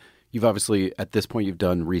mean, you've obviously, at this point, you've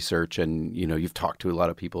done research and, you know, you've talked to a lot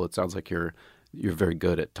of people. It sounds like you're very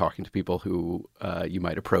good at talking to people who you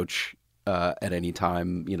might approach at any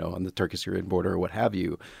time, you know, on the Turkish-Syrian border or what have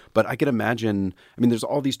you. But I can imagine, I mean, there's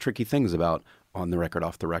all these tricky things about on the record,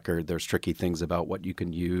 off the record. There's tricky things about what you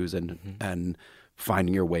can use and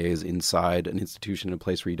finding your ways inside an institution, a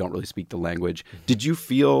place where you don't really speak the language. Did you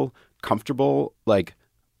feel comfortable, like,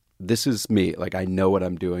 this is me, like, I know what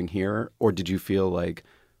I'm doing here? Or did you feel like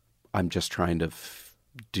I'm just trying to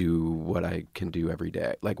do what I can do every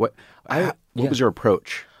day? Like, what was your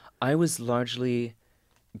approach? I was largely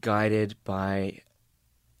guided by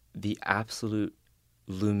the absolute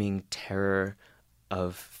looming terror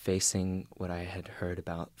of facing what I had heard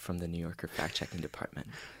about from the New Yorker fact-checking department.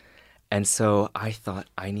 And so I thought,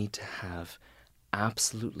 I need to have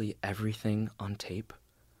absolutely everything on tape.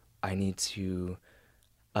 I need to...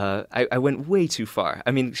 I went way too far.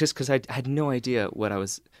 I mean, just because I had no idea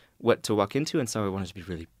what to walk into, and so I wanted to be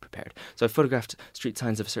really prepared. So I photographed street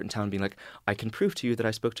signs of a certain town being like, I can prove to you that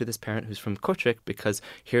I spoke to this parent who's from Kortrijk because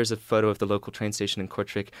here's a photo of the local train station in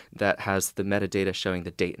Kortrijk that has the metadata showing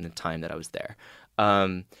the date and the time that I was there.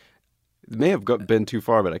 It may have been too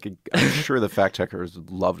far, but I'm sure the fact checkers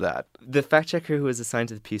love that. The fact checker who was assigned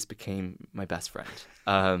to the piece became my best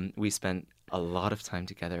friend. We spent a lot of time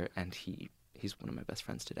together, and he's one of my best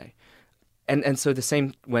friends today. And so the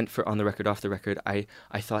same went for on the record, off the record. I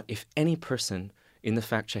thought if any person in the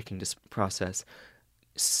fact-checking process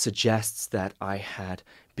suggests that I had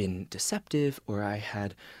been deceptive or I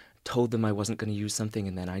had told them I wasn't going to use something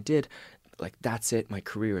and then I did, like, that's it. My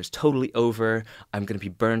career is totally over. I'm going to be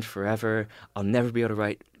burned forever. I'll never be able to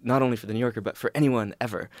write, not only for The New Yorker, but for anyone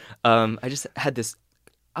ever. I just had this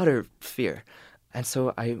utter fear. And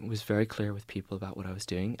so I was very clear with people about what I was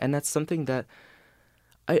doing. And that's something that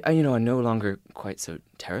I'm no longer quite so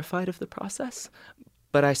terrified of the process,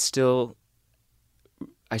 but I still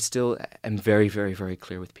am very, very, very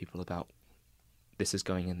clear with people about this is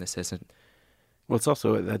going in, this isn't. Well, it's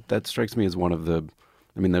also, that strikes me as one of the,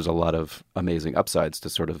 I mean, there's a lot of amazing upsides to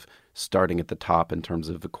sort of starting at the top in terms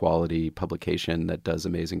of a quality publication that does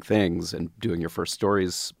amazing things and doing your first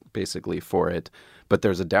stories basically for it. But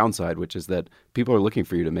there's a downside, which is that people are looking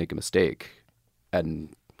for you to make a mistake,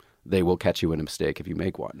 and they will catch you in a mistake if you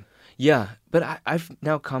make one. Yeah, but I've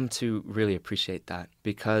now come to really appreciate that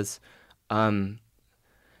because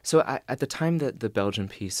So at the time that the Belgian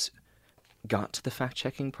piece got to the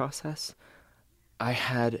fact-checking process, I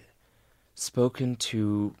had spoken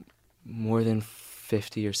to more than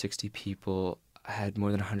 50 or 60 people. I had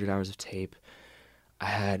more than 100 hours of tape. I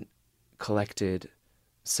had collected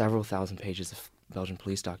several thousand pages of Belgian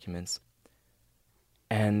police documents.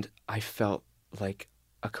 And I felt like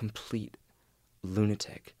a complete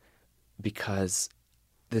lunatic because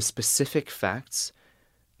the specific facts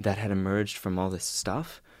that had emerged from all this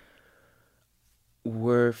stuff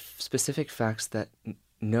were specific facts that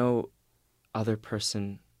no other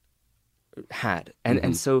person had.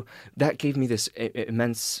 And so that gave me this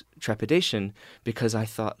immense trepidation because I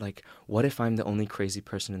thought, like, what if I'm the only crazy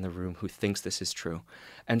person in the room who thinks this is true?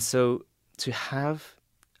 And so to have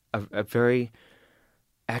a very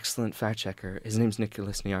excellent fact checker, his name's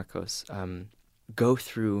Nicholas Niarchos, go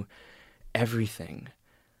through everything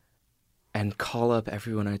and call up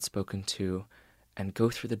everyone I'd spoken to and go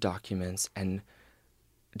through the documents and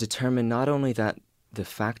determine not only that the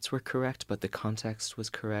facts were correct, but the context was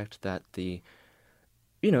correct, that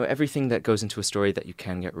everything that goes into a story that you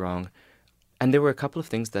can get wrong. And there were a couple of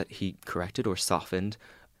things that he corrected or softened,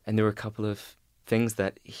 and there were a couple of things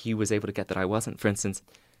that he was able to get that I wasn't. For instance,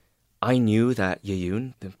 I knew that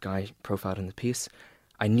Yeyoun, the guy profiled in the piece,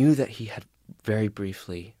 I knew that he had very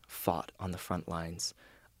briefly fought on the front lines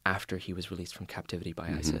after he was released from captivity by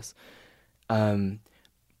ISIS.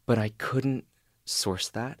 But I couldn't source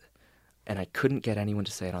that, and I couldn't get anyone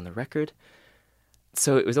to say it on the record.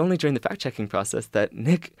 So it was only during the fact-checking process that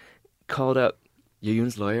Nick called up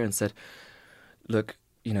Yeyoun's lawyer and said, look,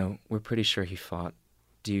 we're pretty sure he fought.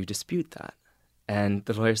 Do you dispute that? And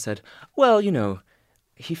the lawyer said, well,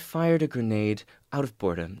 he fired a grenade out of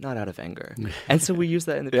boredom, not out of anger. And so we use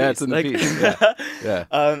that in the piece. Yeah, it's in the piece.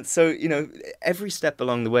 Yeah. So, every step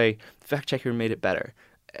along the way, the fact-checker made it better.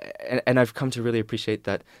 And I've come to really appreciate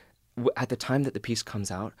that at the time that the piece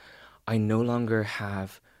comes out, I no longer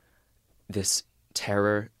have this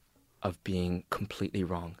terror of being completely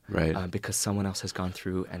wrong. Right. Because someone else has gone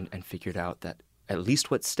through and figured out that at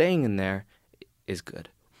least what's staying in there is good.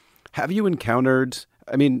 Have you encountered,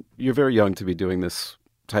 you're very young to be doing this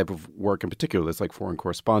type of work in particular, this like foreign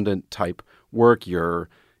correspondent type work. You're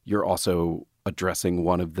also addressing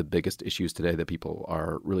one of the biggest issues today that people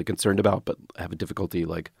are really concerned about but have a difficulty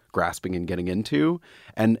like grasping and getting into.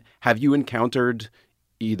 And have you encountered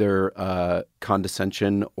either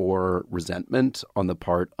condescension or resentment on the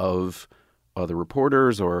part of other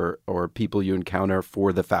reporters or people you encounter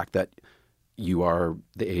for the fact that you are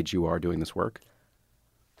the age you are doing this work?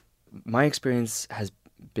 My experience has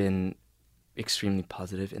been extremely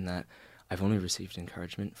positive in that I've only received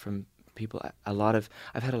encouragement from people.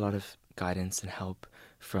 I've had a lot of guidance and help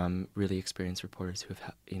from really experienced reporters who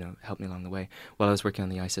have helped me along the way. While I was working on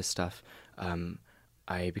the ISIS stuff,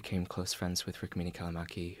 I became close friends with Rukmini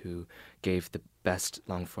Kalamaki, who gave the best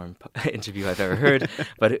long-form interview I've ever heard.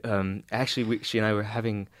 But actually, she and I were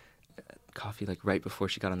having coffee like right before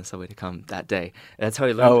she got on the subway to come that day. That's how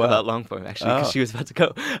I learned about long-form, actually, because she was about to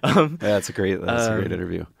go. That's a great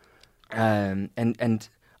interview. And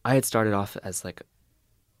I had started off as like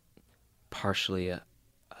partially a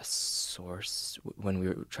source when we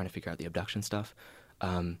were trying to figure out the abduction stuff.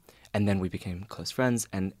 And then we became close friends,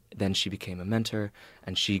 and then she became a mentor,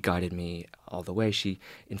 and she guided me all the way. She,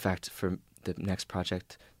 in fact, for the next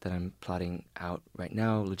project that I'm plotting out right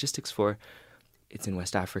now, logistics for, it's in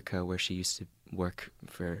West Africa where she used to work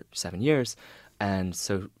for 7 years. And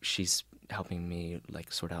so she's helping me like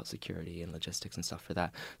sort out security and logistics and stuff for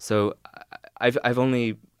that. So I've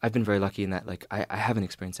been very lucky in that like I haven't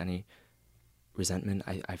experienced any resentment.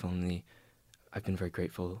 I've been very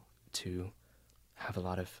grateful to have a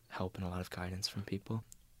lot of help and a lot of guidance from people.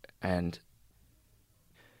 And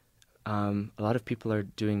a lot of people are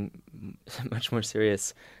doing much more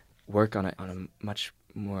serious work on a much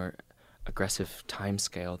more aggressive time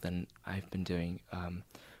scale than I've been doing,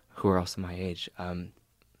 who are also my age.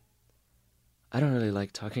 I don't really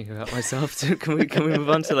like talking about myself. Can we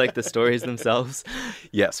move on to like the stories themselves?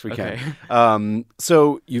 Yes, we Okay. can.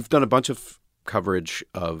 So you've done a bunch of coverage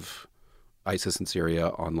of ISIS in Syria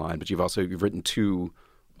online, but you've written two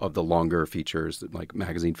of the longer features, like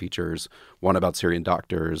magazine features, one about Syrian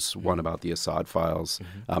doctors, one about the Assad files.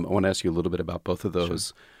 I want to ask you a little bit about both of those.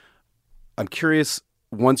 Sure. I'm curious,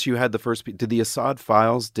 once you had the first, did the Assad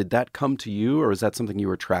files, did that come to you, or is that something you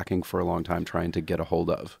were tracking for a long time, trying to get a hold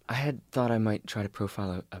of? I had thought I might try to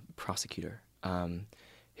profile a prosecutor.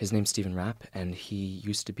 His name's Stephen Rapp, and he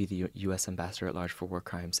used to be the U.S. ambassador at large for war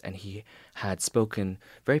crimes, and he had spoken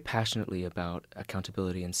very passionately about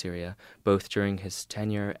accountability in Syria, both during his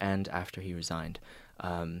tenure and after he resigned.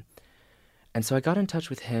 And so I got in touch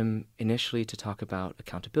with him initially to talk about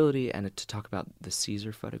accountability and to talk about the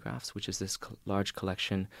Caesar photographs, which is this large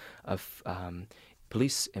collection of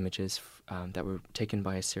police images that were taken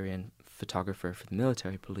by a Syrian photographer for the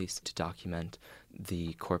military police to document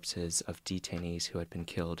the corpses of detainees who had been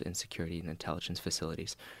killed in security and intelligence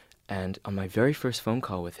facilities. And on my very first phone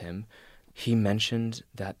call with him, he mentioned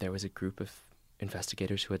that there was a group of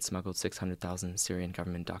investigators who had smuggled 600,000 Syrian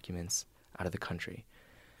government documents out of the country.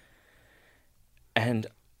 And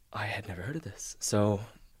I had never heard of this. So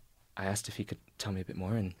I asked if he could tell me a bit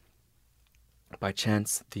more, and by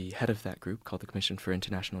chance, the head of that group, called the Commission for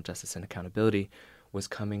International Justice and Accountability, was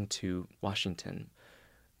coming to Washington,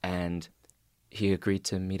 and he agreed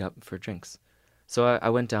to meet up for drinks. So I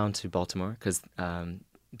went down to Baltimore, because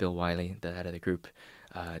Bill Wiley, the head of the group,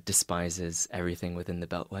 despises everything within the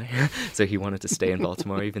Beltway. So he wanted to stay in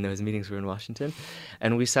Baltimore, even though his meetings were in Washington.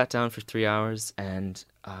 And we sat down for 3 hours, and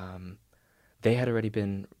they had already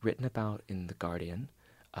been written about in The Guardian,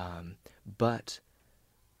 but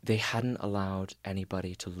they hadn't allowed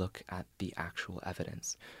anybody to look at the actual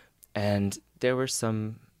evidence. And there were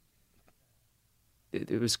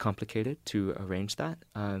it was complicated to arrange that.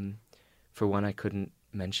 For one, I couldn't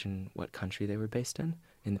mention what country they were based in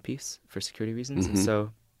the piece for security reasons. Mm-hmm. And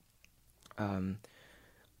so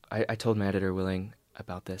I told my editor, Willing,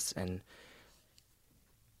 about this, and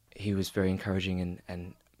he was very encouraging,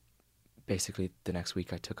 and basically the next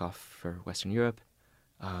week I took off for Western Europe.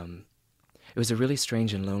 It was a really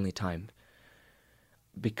strange and lonely time.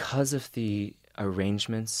 Because of the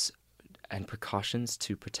arrangements and precautions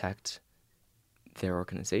to protect their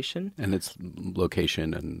organization. And its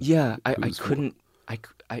location and... Yeah, I couldn't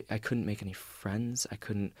make any friends. I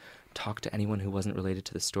couldn't talk to anyone who wasn't related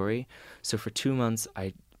to the story. So for 2 months,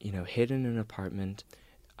 I hid in an apartment.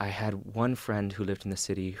 I had one friend who lived in the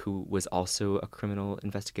city who was also a criminal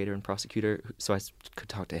investigator and prosecutor, so I could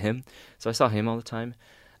talk to him. So I saw him all the time.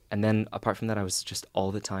 And then apart from that, I was just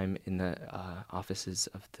all the time in the offices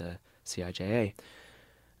of the CIJA.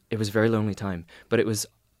 It was a very lonely time, but it was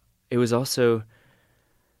also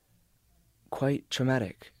quite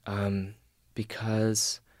traumatic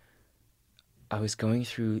because I was going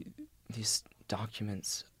through these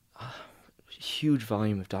documents, a huge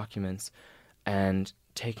volume of documents, and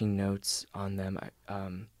taking notes on them.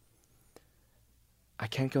 I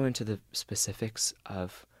can't go into the specifics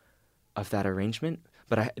of that arrangement,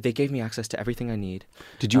 but they gave me access to everything I need.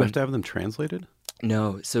 Did you have to have them translated?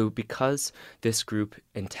 No. So because this group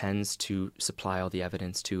intends to supply all the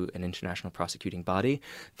evidence to an international prosecuting body,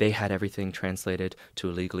 they had everything translated to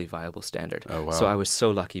a legally viable standard. Oh, wow. So I was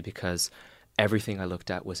so lucky because everything I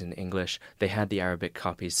looked at was in English. They had the Arabic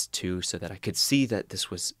copies too, so that I could see that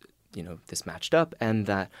this was, this matched up, and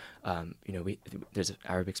that, there's an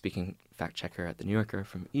Arabic-speaking fact-checker at the New Yorker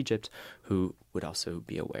from Egypt who would also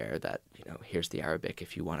be aware that, here's the Arabic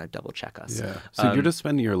if you want to double-check us. Yeah. So you're just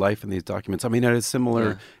spending your life in these documents. I mean, it is similar.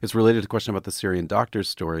 Yeah. It's related to the question about the Syrian doctor's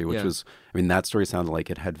story, which was, that story sounded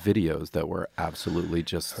like it had videos that were absolutely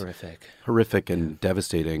just horrific and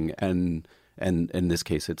devastating. And in this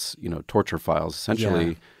case, it's, torture files,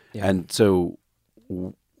 essentially. Yeah. And so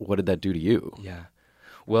what did that do to you? Yeah.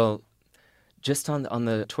 Well, just on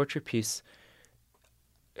the torture piece,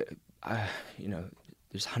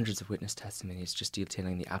 there's hundreds of witness testimonies just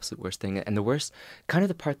detailing the absolute worst thing. And the worst, kind of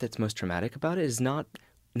the part that's most traumatic about it is not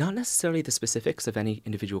necessarily the specifics of any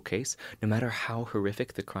individual case, no matter how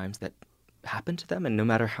horrific the crimes that happened to them, and no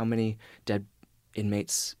matter how many dead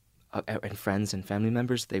inmates and friends and family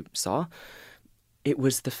members they saw. It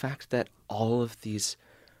was the fact that all of these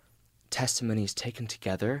testimonies taken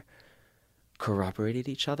together corroborated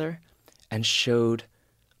each other and showed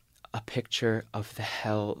a picture of the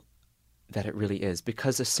hell that it really is.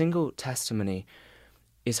 Because a single testimony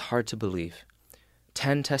is hard to believe.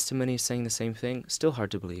 10 testimonies saying the same thing, still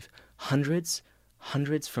hard to believe. Hundreds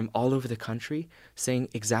from all over the country saying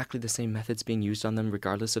exactly the same methods being used on them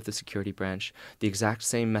regardless of the security branch, the exact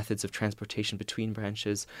same methods of transportation between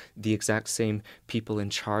branches, the exact same people in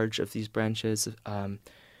charge of these branches.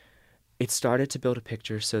 It started to build a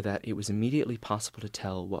picture so that it was immediately possible to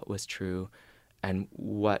tell what was true and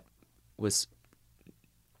what was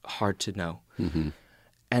hard to know. Mm-hmm.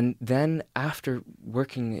 And then after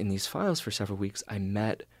working in these files for several weeks, I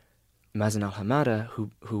met Mazen al-Hamada,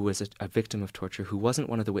 who was a victim of torture, who wasn't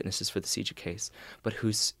one of the witnesses for the Sija case, but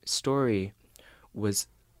whose story was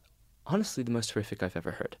honestly the most horrific I've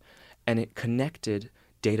ever heard. And it connected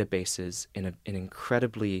databases in an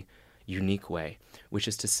incredibly unique way, which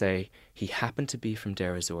is to say he happened to be from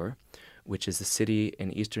Deir ez-Zor, which is a city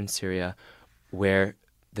in eastern Syria where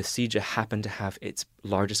the Sija happened to have its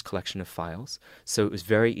largest collection of files, so it was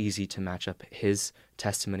very easy to match up his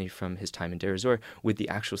testimony from his time in Deir ez-Zor with the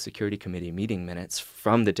actual security committee meeting minutes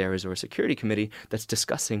from the Deir ez-Zor security committee that's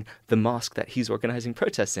discussing the mosque that he's organizing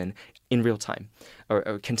protests in real time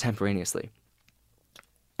or contemporaneously.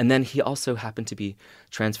 And then he also happened to be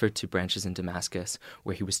transferred to branches in Damascus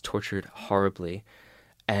where he was tortured horribly,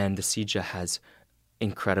 and the Sija has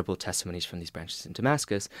incredible testimonies from these branches in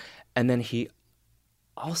Damascus. And then he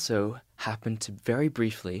also happened to very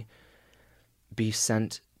briefly be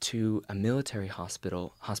sent to a military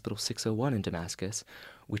hospital, Hospital 601 in Damascus,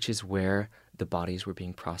 which is where the bodies were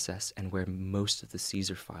being processed and where most of the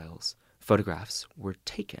Caesar files, photographs, were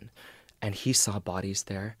taken. And he saw bodies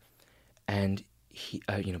there, and he,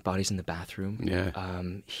 bodies in the bathroom. Yeah.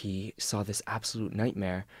 He saw this absolute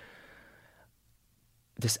nightmare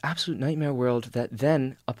world that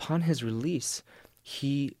then, upon his release,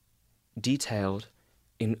 he detailed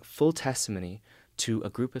in full testimony to a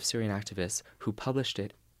group of Syrian activists who published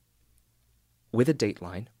it with a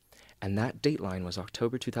dateline, and that dateline was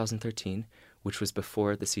October 2013, which was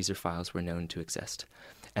before the Caesar files were known to exist.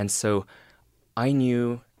 And so I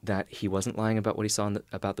knew that he wasn't lying about what he saw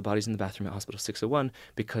about the bodies in the bathroom at Hospital 601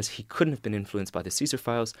 because he couldn't have been influenced by the Caesar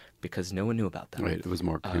files because no one knew about them. Right, it was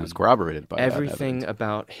he was corroborated by everything that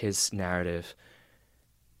about his narrative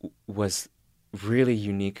was really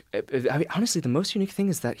unique. I mean, honestly, the most unique thing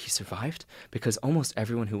is that he survived because almost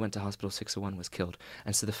everyone who went to Hospital 601 was killed.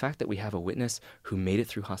 And so the fact that we have a witness who made it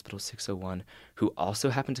through Hospital 601, who also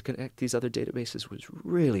happened to connect these other databases, was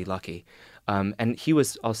really lucky. And he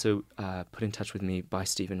was also put in touch with me by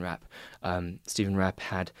Stephen Rapp. Stephen Rapp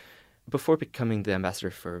had, before becoming the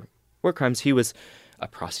ambassador for war crimes, he was a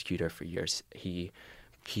prosecutor for years. He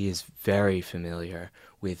is very familiar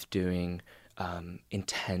with doing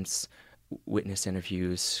intense witness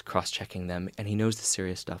interviews, cross-checking them, and he knows the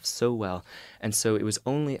serious stuff so well. And so it was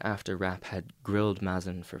only after Rapp had grilled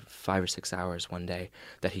Mazen for 5 or 6 hours one day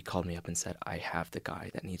that he called me up and said, I have the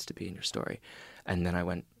guy that needs to be in your story. And then I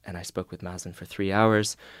went and I spoke with Mazen for 3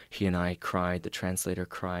 hours. He and I cried, the translator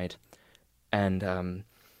cried. And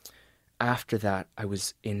after that, I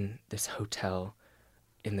was in this hotel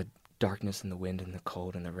in the darkness and the wind and the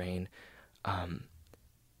cold and the rain,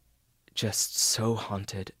 just so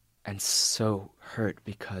haunted and so hurt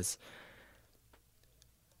because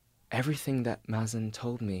everything that Mazen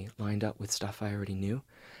told me lined up with stuff I already knew.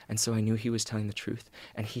 And so I knew he was telling the truth.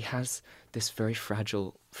 And he has this very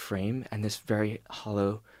fragile frame and this very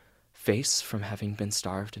hollow face from having been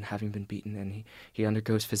starved and having been beaten. And he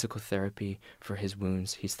undergoes physical therapy for his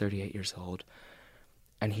wounds. He's 38 years old.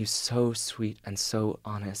 And he's so sweet and so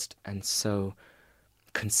honest and so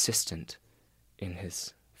consistent in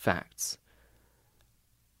his facts.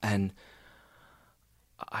 And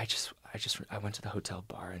I went to the hotel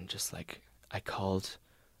bar and just I called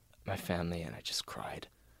my family and I just cried.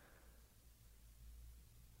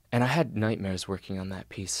 And I had nightmares working on that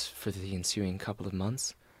piece for the ensuing couple of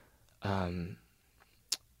months. And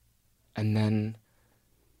then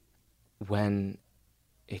when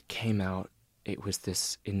it came out, it was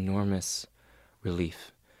this enormous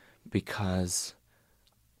relief because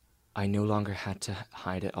I no longer had to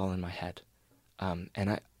hide it all in my head.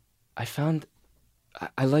 And I found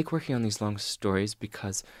I like working on these long stories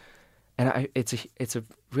because, and it's a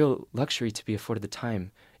real luxury to be afforded the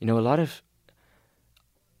time. You know, a lot of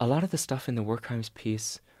the stuff in the war crimes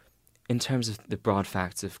piece, in terms of the broad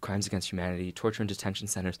facts of crimes against humanity, torture and detention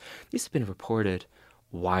centers, these have been reported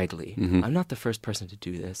widely. Mm-hmm. I'm not the first person to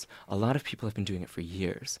do this. A lot of people have been doing it for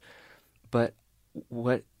years. But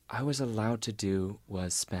what I was allowed to do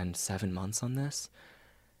was spend 7 months on this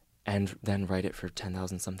and then write it for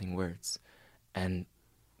 10,000 something words. And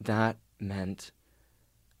that meant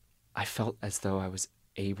I felt as though I was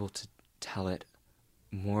able to tell it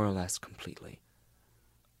more or less completely.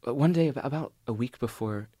 But one day, about a week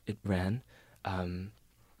before it ran,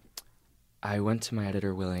 I went to my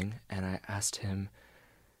editor, Willing, and I asked him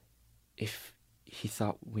if he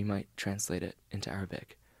thought we might translate it into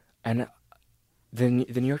Arabic. And the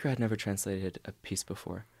New Yorker had never translated a piece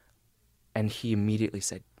before. And he immediately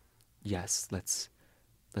said, yes, let's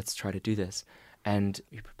try to do this. And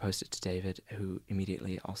we proposed it to David, who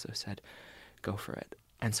immediately also said, go for it.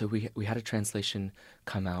 And so we had a translation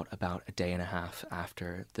come out about a day and a half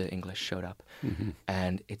after the English showed up. Mm-hmm.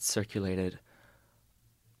 And it circulated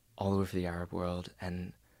all over the Arab world.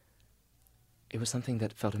 And it was something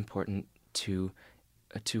that felt important to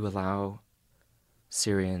allow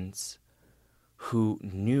Syrians who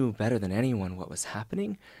knew better than anyone what was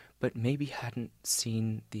happening, but maybe hadn't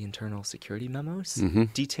seen the internal security memos mm-hmm.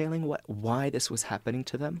 detailing why this was happening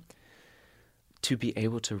to them, to be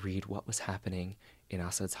able to read what was happening in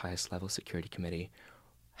Assad's highest level security committee,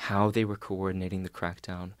 how they were coordinating the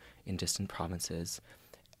crackdown in distant provinces,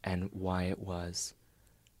 and why it was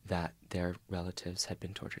that their relatives had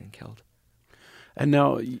been tortured and killed. And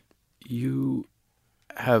now you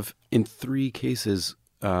have, in 3 cases,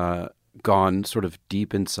 gone sort of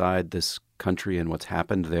deep inside this country and what's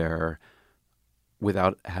happened there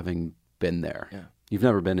without having been there. Yeah. You've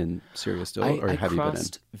never been in Syria still, or I have you been in?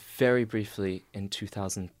 crossed very briefly in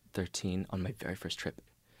 2013 on my very first trip.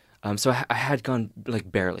 So I had gone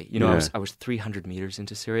like barely. You know, Yeah. I was 300 meters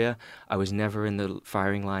into Syria. I was never in the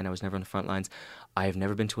firing line. I was never on the front lines. I have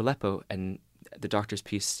never been to Aleppo, and the doctor's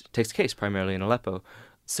piece takes case primarily in Aleppo.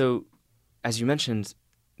 So, as you mentioned,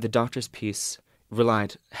 the doctor's piece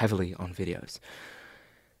relied heavily on videos.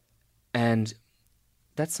 And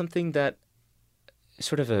that's something that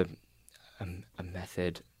sort of a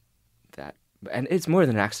method that, and it's more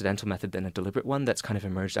than an accidental method than a deliberate one that's kind of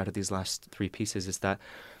emerged out of these last 3 pieces, is that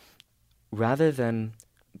rather than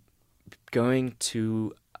going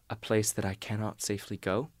to a place that I cannot safely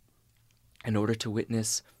go in order to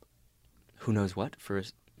witness who knows what for a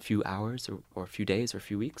few hours or a few days or a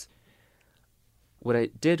few weeks, what I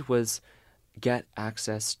did was get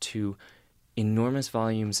access to enormous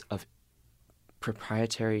volumes of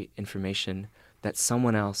proprietary information that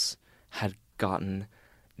someone else had gotten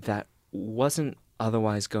that wasn't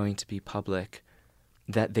otherwise going to be public,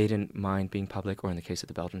 that they didn't mind being public, or in the case of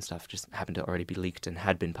the Belgian stuff, just happened to already be leaked and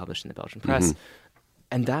had been published in the Belgian press.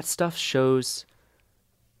 And that stuff shows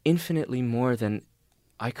infinitely more than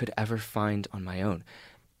I could ever find on my own.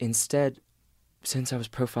 Instead, since I was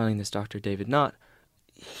profiling this Dr. David Knott,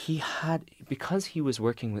 he had, because he was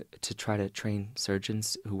working to try to train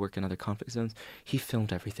surgeons who work in other conflict zones, he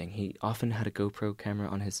filmed everything. He often had a GoPro camera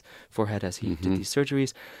on his forehead as he did these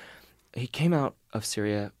surgeries. He came out of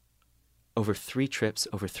Syria over 3 trips,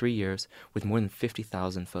 over 3 years, with more than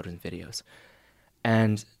 50,000 photos and videos.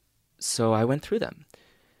 And so I went through them.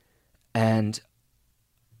 And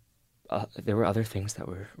there were other things that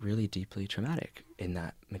were really deeply traumatic in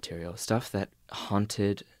that material, stuff that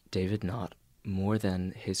haunted David Knott more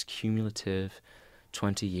than his cumulative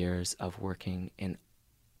 20 years of working in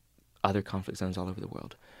other conflict zones all over the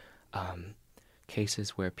world.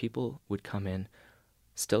 Cases where people would come in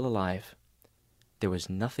still alive. There was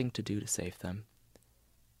nothing to do to save them.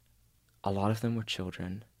 A lot of them were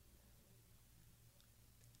children.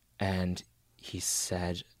 And he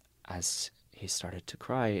said, as he started to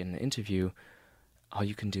cry in the interview, all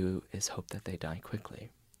you can do is hope that they die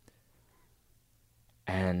quickly.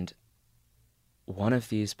 And one of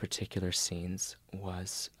these particular scenes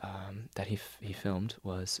was that he filmed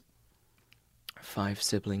was 5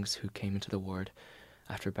 siblings who came into the ward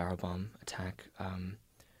after a barrel bomb attack.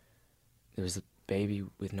 There was a baby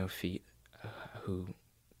with no feet who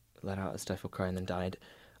let out a stifled cry and then died.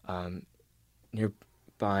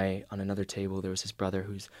 Nearby on another table there was his brother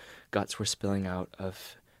whose guts were spilling out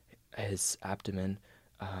of his abdomen,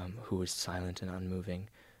 who was silent and unmoving.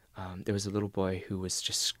 There was a little boy who was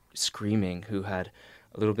just screaming, who had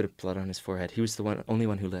a little bit of blood on his forehead. He was the only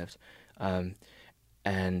one who lived.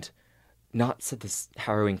 And Knott said this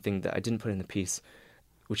harrowing thing that I didn't put in the piece,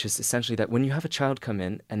 which is essentially that when you have a child come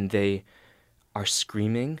in and they are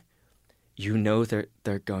screaming, you know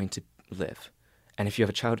they're going to live. And if you have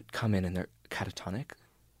a child come in and they're catatonic,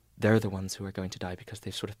 they're the ones who are going to die because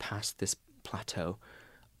they've sort of passed this plateau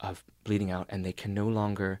of bleeding out and they can no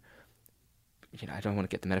longer, I don't want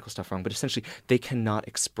to get the medical stuff wrong, but essentially they cannot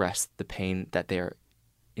express the pain that they're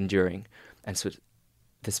enduring. And so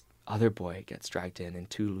this other boy gets dragged in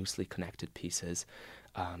 2 loosely connected pieces,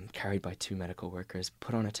 carried by 2 medical workers,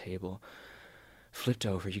 put on a table, flipped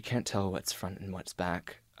over. You can't tell what's front and what's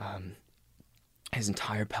back. His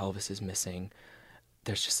entire pelvis is missing.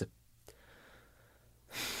 There's just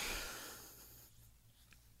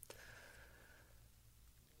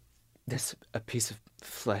there's a piece of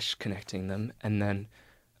flesh connecting them, and then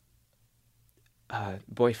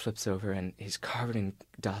boy flips over and he's covered in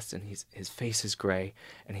dust and his face is gray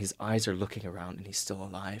and his eyes are looking around and he's still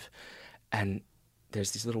alive. And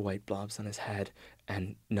there's these little white blobs on his head,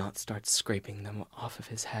 and Knott starts scraping them off of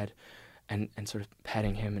his head and sort of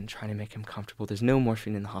petting him and trying to make him comfortable. There's no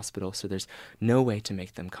morphine in the hospital, so there's no way to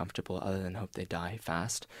make them comfortable other than hope they die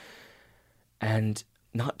fast. And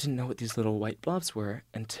Knott didn't know what these little white blobs were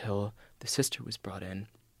until the sister was brought in,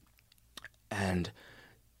 and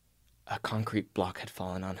a concrete block had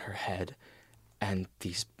fallen on her head, and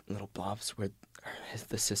these little blobs were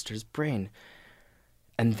the sister's brain.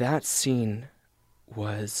 And that scene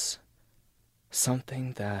was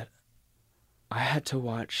something that I had to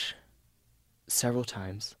watch several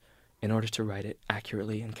times in order to write it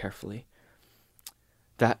accurately and carefully,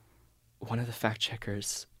 that one of the fact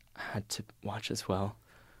checkers had to watch as well.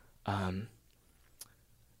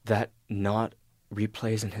 That not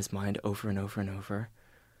replays in his mind over and over and over.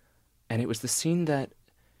 And it was the scene that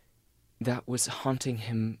was haunting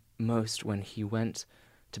him most when he went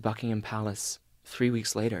to Buckingham Palace 3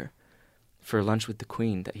 weeks later for lunch with the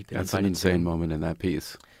Queen that he'd been That's invited an insane to. moment in that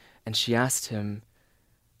piece. And she asked him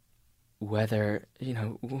whether,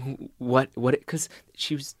 because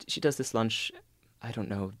she does this lunch, I don't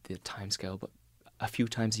know the time scale, but a few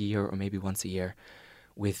times a year or maybe once a year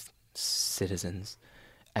with citizens.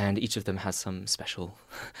 And each of them has some special,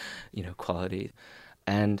 quality.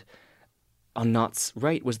 And on Nott's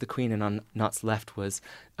right was the Queen, and on Nott's left was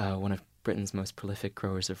one of Britain's most prolific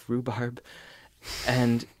growers of rhubarb.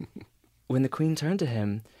 And when the Queen turned to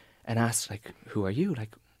him and asked, like, who are you?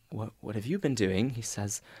 Like, what have you been doing? He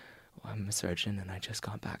says, well, I'm a surgeon and I just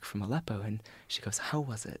got back from Aleppo. And she goes, how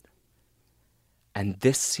was it? And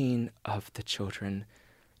this scene of the children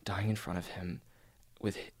dying in front of him,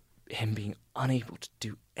 with him being unable to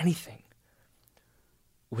do anything,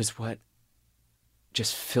 was what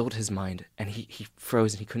just filled his mind. And he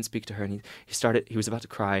froze and he couldn't speak to her. And he was about to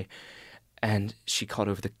cry. And she called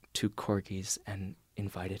over the 2 corgis and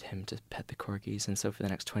invited him to pet the corgis. And so for the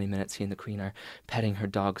next 20 minutes, he and the Queen are petting her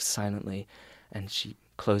dogs silently. And she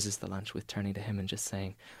closes the lunch with turning to him and just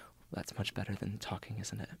saying, that's much better than talking,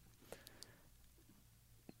 isn't it?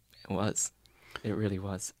 It was. It really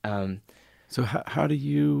was. So how do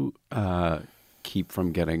you keep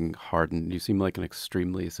from getting hardened? You seem like an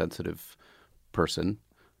extremely sensitive person.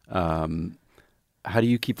 How do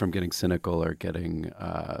you keep from getting cynical or getting,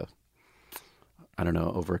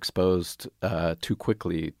 overexposed too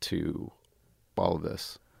quickly to all of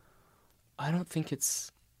this? I don't think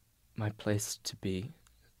it's my place to be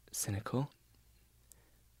cynical,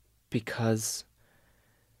 because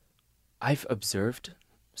I've observed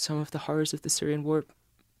some of the horrors of the Syrian war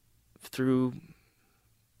through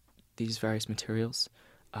these various materials.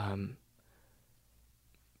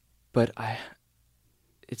 But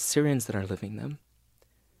it's Syrians that are living them.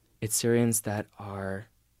 It's Syrians that are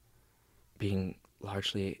being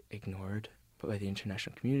largely ignored by the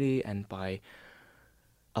international community and by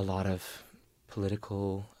a lot of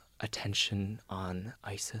political attention on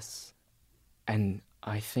ISIS. And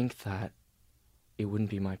I think that it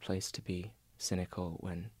wouldn't be my place to be cynical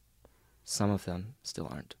when some of them still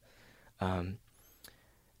aren't.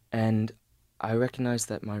 And I recognize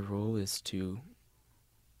that my role is to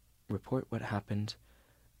report what happened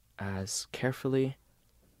as carefully,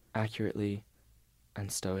 accurately,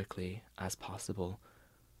 and stoically as possible,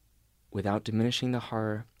 without diminishing the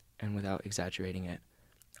horror and without exaggerating it,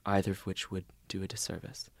 either of which would do a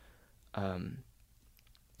disservice.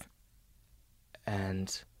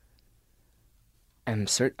 And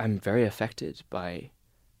I'm very affected by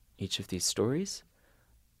each of these stories.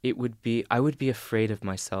 I would be afraid of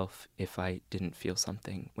myself if I didn't feel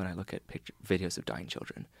something when I look at videos of dying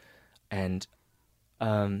children. And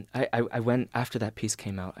I went, after that piece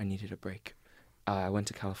came out, I needed a break. I went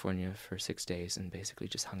to California for 6 days and basically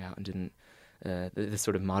just hung out and didn't, the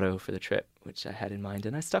sort of motto for the trip, which I had in mind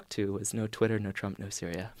and I stuck to, was no Twitter, no Trump, no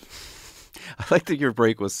Syria. I like that your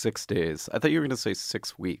break was 6 days. I thought you were going to say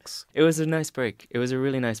 6 weeks. It was a nice break. It was a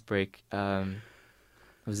really nice break. I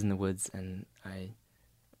was in the woods and I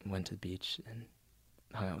went to the beach and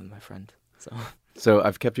hung out with my friend. So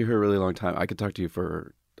I've kept you here a really long time. I could talk to you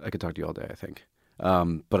all day, I think. But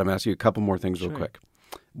I'm going to ask you a couple more things real quick.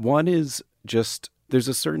 One is just, there's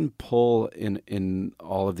a certain pull in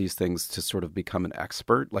all of these things to sort of become an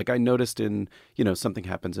expert. Like I noticed in, something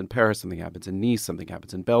happens in Paris, something happens in Nice, something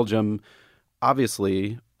happens in Belgium.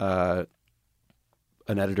 Obviously, an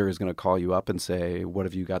editor is going to call you up and say, what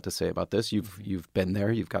have you got to say about this? You've been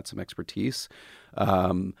there, you've got some expertise.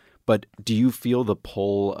 But do you feel the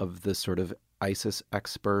pull of this sort of ISIS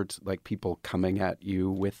expert, like people coming at you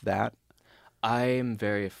with that? I am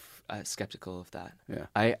very skeptical of that. Yeah.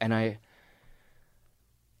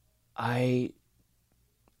 I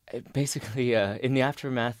basically, in the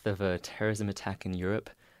aftermath of a terrorism attack in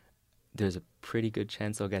Europe, there's a pretty good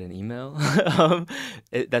chance I'll get an email.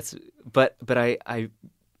 But I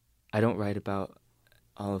don't write about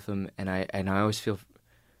all of them, and I always feel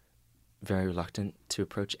very reluctant to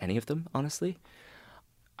approach any of them, honestly.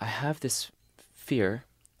 I have this fear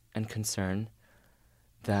and concern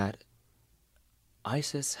that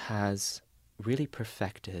ISIS has really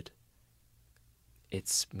perfected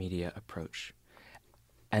its media approach,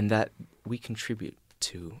 and that we contribute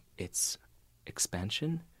to its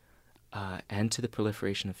expansion and to the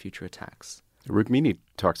proliferation of future attacks. Rukmini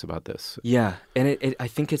talks about this. Yeah, and I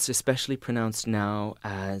think it's especially pronounced now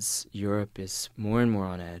as Europe is more and more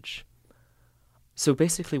on edge. So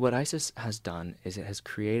basically what ISIS has done is it has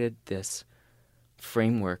created this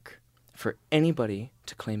framework for anybody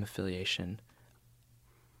to claim affiliation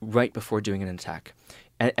right before doing an attack.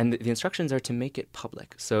 And the instructions are to make it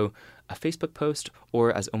public. So a Facebook post,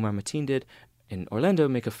 or as Omar Mateen did in Orlando,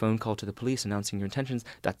 make a phone call to the police announcing your intentions.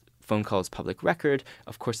 That phone call is public record.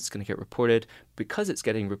 Of course, it's going to get reported. Because it's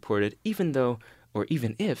getting reported, even though, or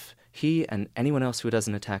even if, he and anyone else who does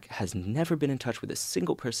an attack has never been in touch with a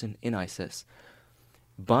single person in ISIS,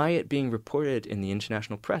 by it being reported in the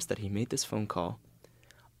international press that he made this phone call,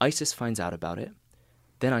 ISIS finds out about it.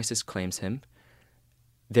 Then ISIS claims him,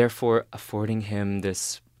 therefore affording him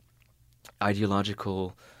this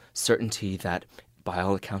ideological certainty that, by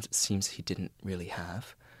all accounts, it seems he didn't really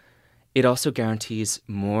have. It also guarantees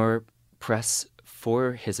more press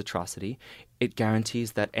for his atrocity. It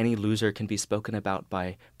guarantees that any loser can be spoken about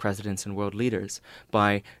by presidents and world leaders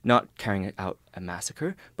by not carrying out a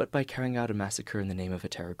massacre, but by carrying out a massacre in the name of a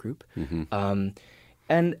terror group. And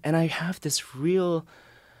I have this real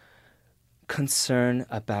concern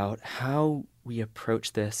about how we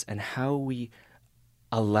approach this and how we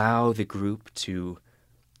allow the group to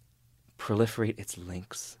proliferate its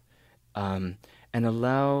links, and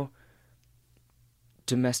allow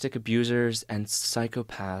domestic abusers and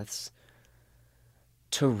psychopaths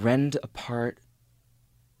to rend apart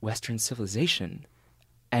Western civilization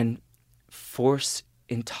and force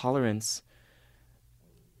intolerance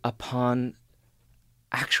upon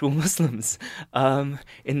actual Muslims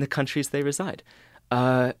in the countries they reside.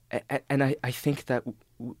 And I think that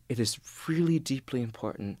it is really deeply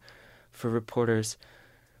important for reporters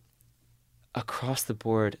across the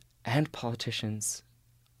board and politicians,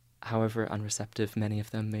 however unreceptive many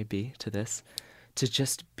of them may be to this, to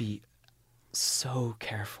just be so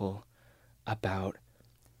careful about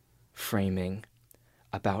framing,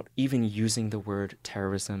 about even using the word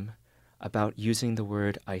terrorism, about using the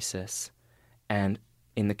word ISIS, and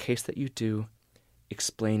in the case that you do,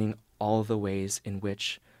 explaining all the ways in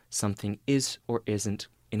which something is or isn't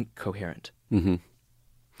incoherent. Mm-hmm.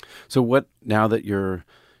 So what, now that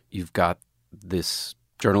you've got this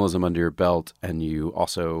journalism under your belt, and you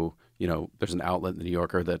also, there's an outlet in the New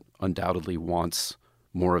Yorker that undoubtedly wants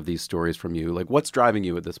more of these stories from you. Like, what's driving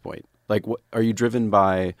you at this point? Like, are you driven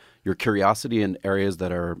by your curiosity in areas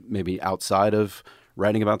that are maybe outside of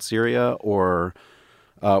writing about Syria, or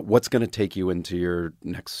what's going to take you into your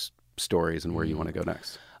next stories and where you want to go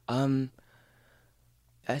next?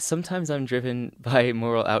 Sometimes I'm driven by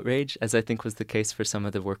moral outrage, as I think was the case for some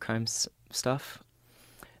of the war crimes stuff.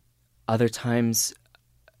 Other times,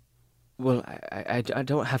 well, I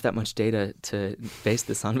don't have that much data to base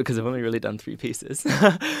this on because I've only really done 3 pieces.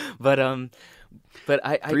 but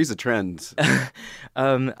Three's a trend.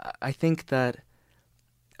 I think that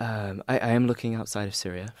I am looking outside of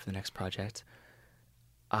Syria for the next project.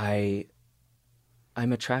 I'm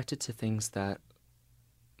attracted to things that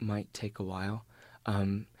might take a while.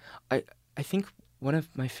 I think one of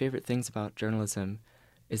my favorite things about journalism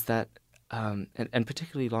is that, and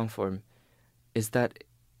particularly long form, is that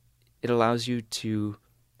it allows you to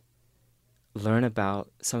learn about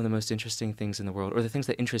some of the most interesting things in the world, or the things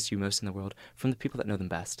that interest you most in the world, from the people that know them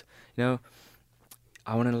best. I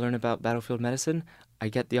want to learn about battlefield medicine. I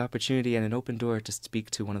get the opportunity and an open door to speak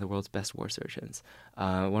to one of the world's best war surgeons.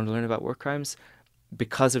 I want to learn about war crimes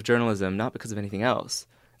because of journalism, not because of anything else.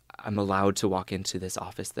 I'm allowed to walk into this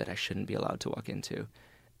office that I shouldn't be allowed to walk into.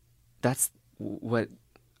 That's what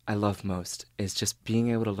I love most, is just being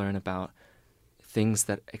able to learn about things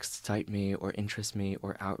that excite me or interest me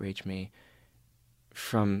or outrage me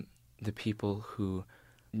from the people who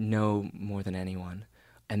know more than anyone,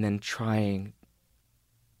 and then trying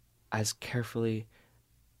as carefully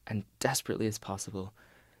and desperately as possible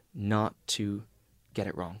not to get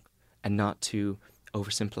it wrong and not to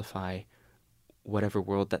oversimplify whatever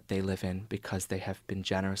world that they live in because they have been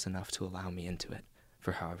generous enough to allow me into it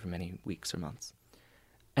for however many weeks or months.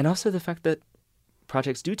 And also the fact that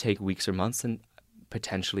projects do take weeks or months and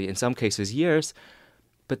potentially, in some cases, years,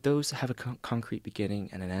 but those have a concrete beginning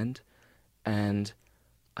and an end. And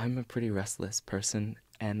I'm a pretty restless person,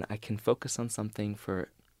 and I can focus on something for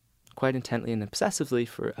quite intently and obsessively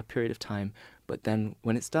for a period of time, but then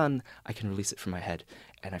when it's done, I can release it from my head,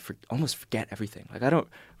 and I almost forget everything. Like, I don't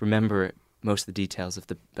remember most of the details of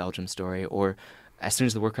the Belgium story, or as soon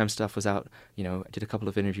as the war crime stuff was out, I did a couple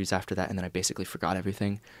of interviews after that, and then I basically forgot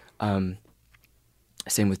everything.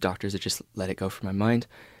 Same with doctors, I just let it go from my mind.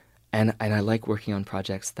 And I like working on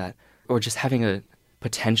projects that, or just having a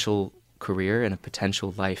potential career and a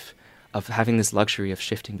potential life of having this luxury of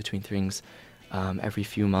shifting between things every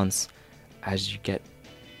few months as you get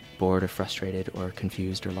bored or frustrated or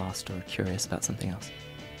confused or lost or curious about something else.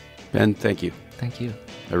 Ben, thank you. Thank you.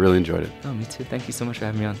 I really enjoyed it. Oh, me too. Thank you so much for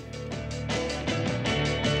having me on.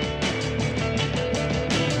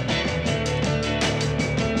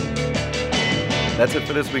 That's it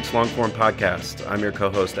for this week's Longform Podcast. I'm your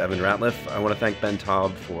co-host, Evan Ratliff. I want to thank Ben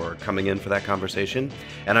Taub for coming in for that conversation.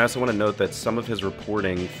 And I also want to note that some of his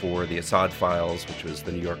reporting for the Assad Files, which was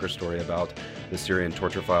the New Yorker story about the Syrian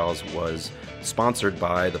torture files, was sponsored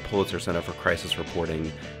by the Pulitzer Center for Crisis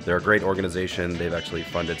Reporting. They're a great organization. They've actually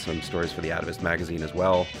funded some stories for the Atavist magazine as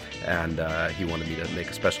well. And he wanted me to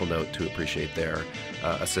make a special note to appreciate their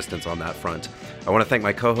assistance on that front. I want to thank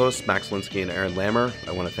my co-hosts, Max Linsky and Aaron Lammer.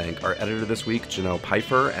 I want to thank our editor this week, Janelle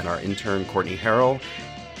Pfeiffer, and our intern, Courtney Harrell.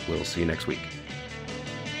 We'll see you next week.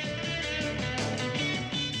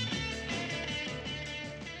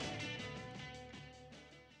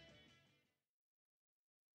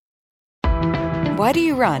 Why do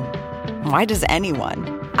you run? Why does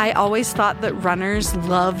anyone? I always thought that runners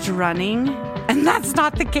loved running, and that's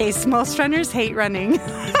not the case. Most runners hate running,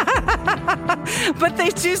 but they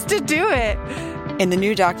choose to do it. In the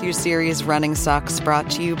new docuseries Running Sucks,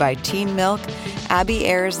 brought to you by Team Milk, Abby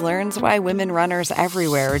Ayers learns why women runners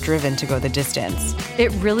everywhere are driven to go the distance.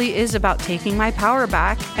 It really is about taking my power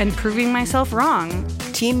back and proving myself wrong.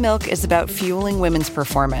 Team Milk is about fueling women's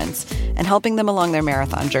performance and helping them along their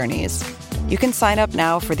marathon journeys. You can sign up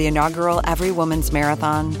now for the inaugural Every Woman's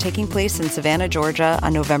Marathon taking place in Savannah, Georgia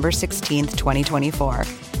on November 16th, 2024.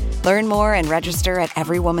 Learn more and register at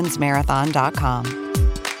everywomansmarathon.com.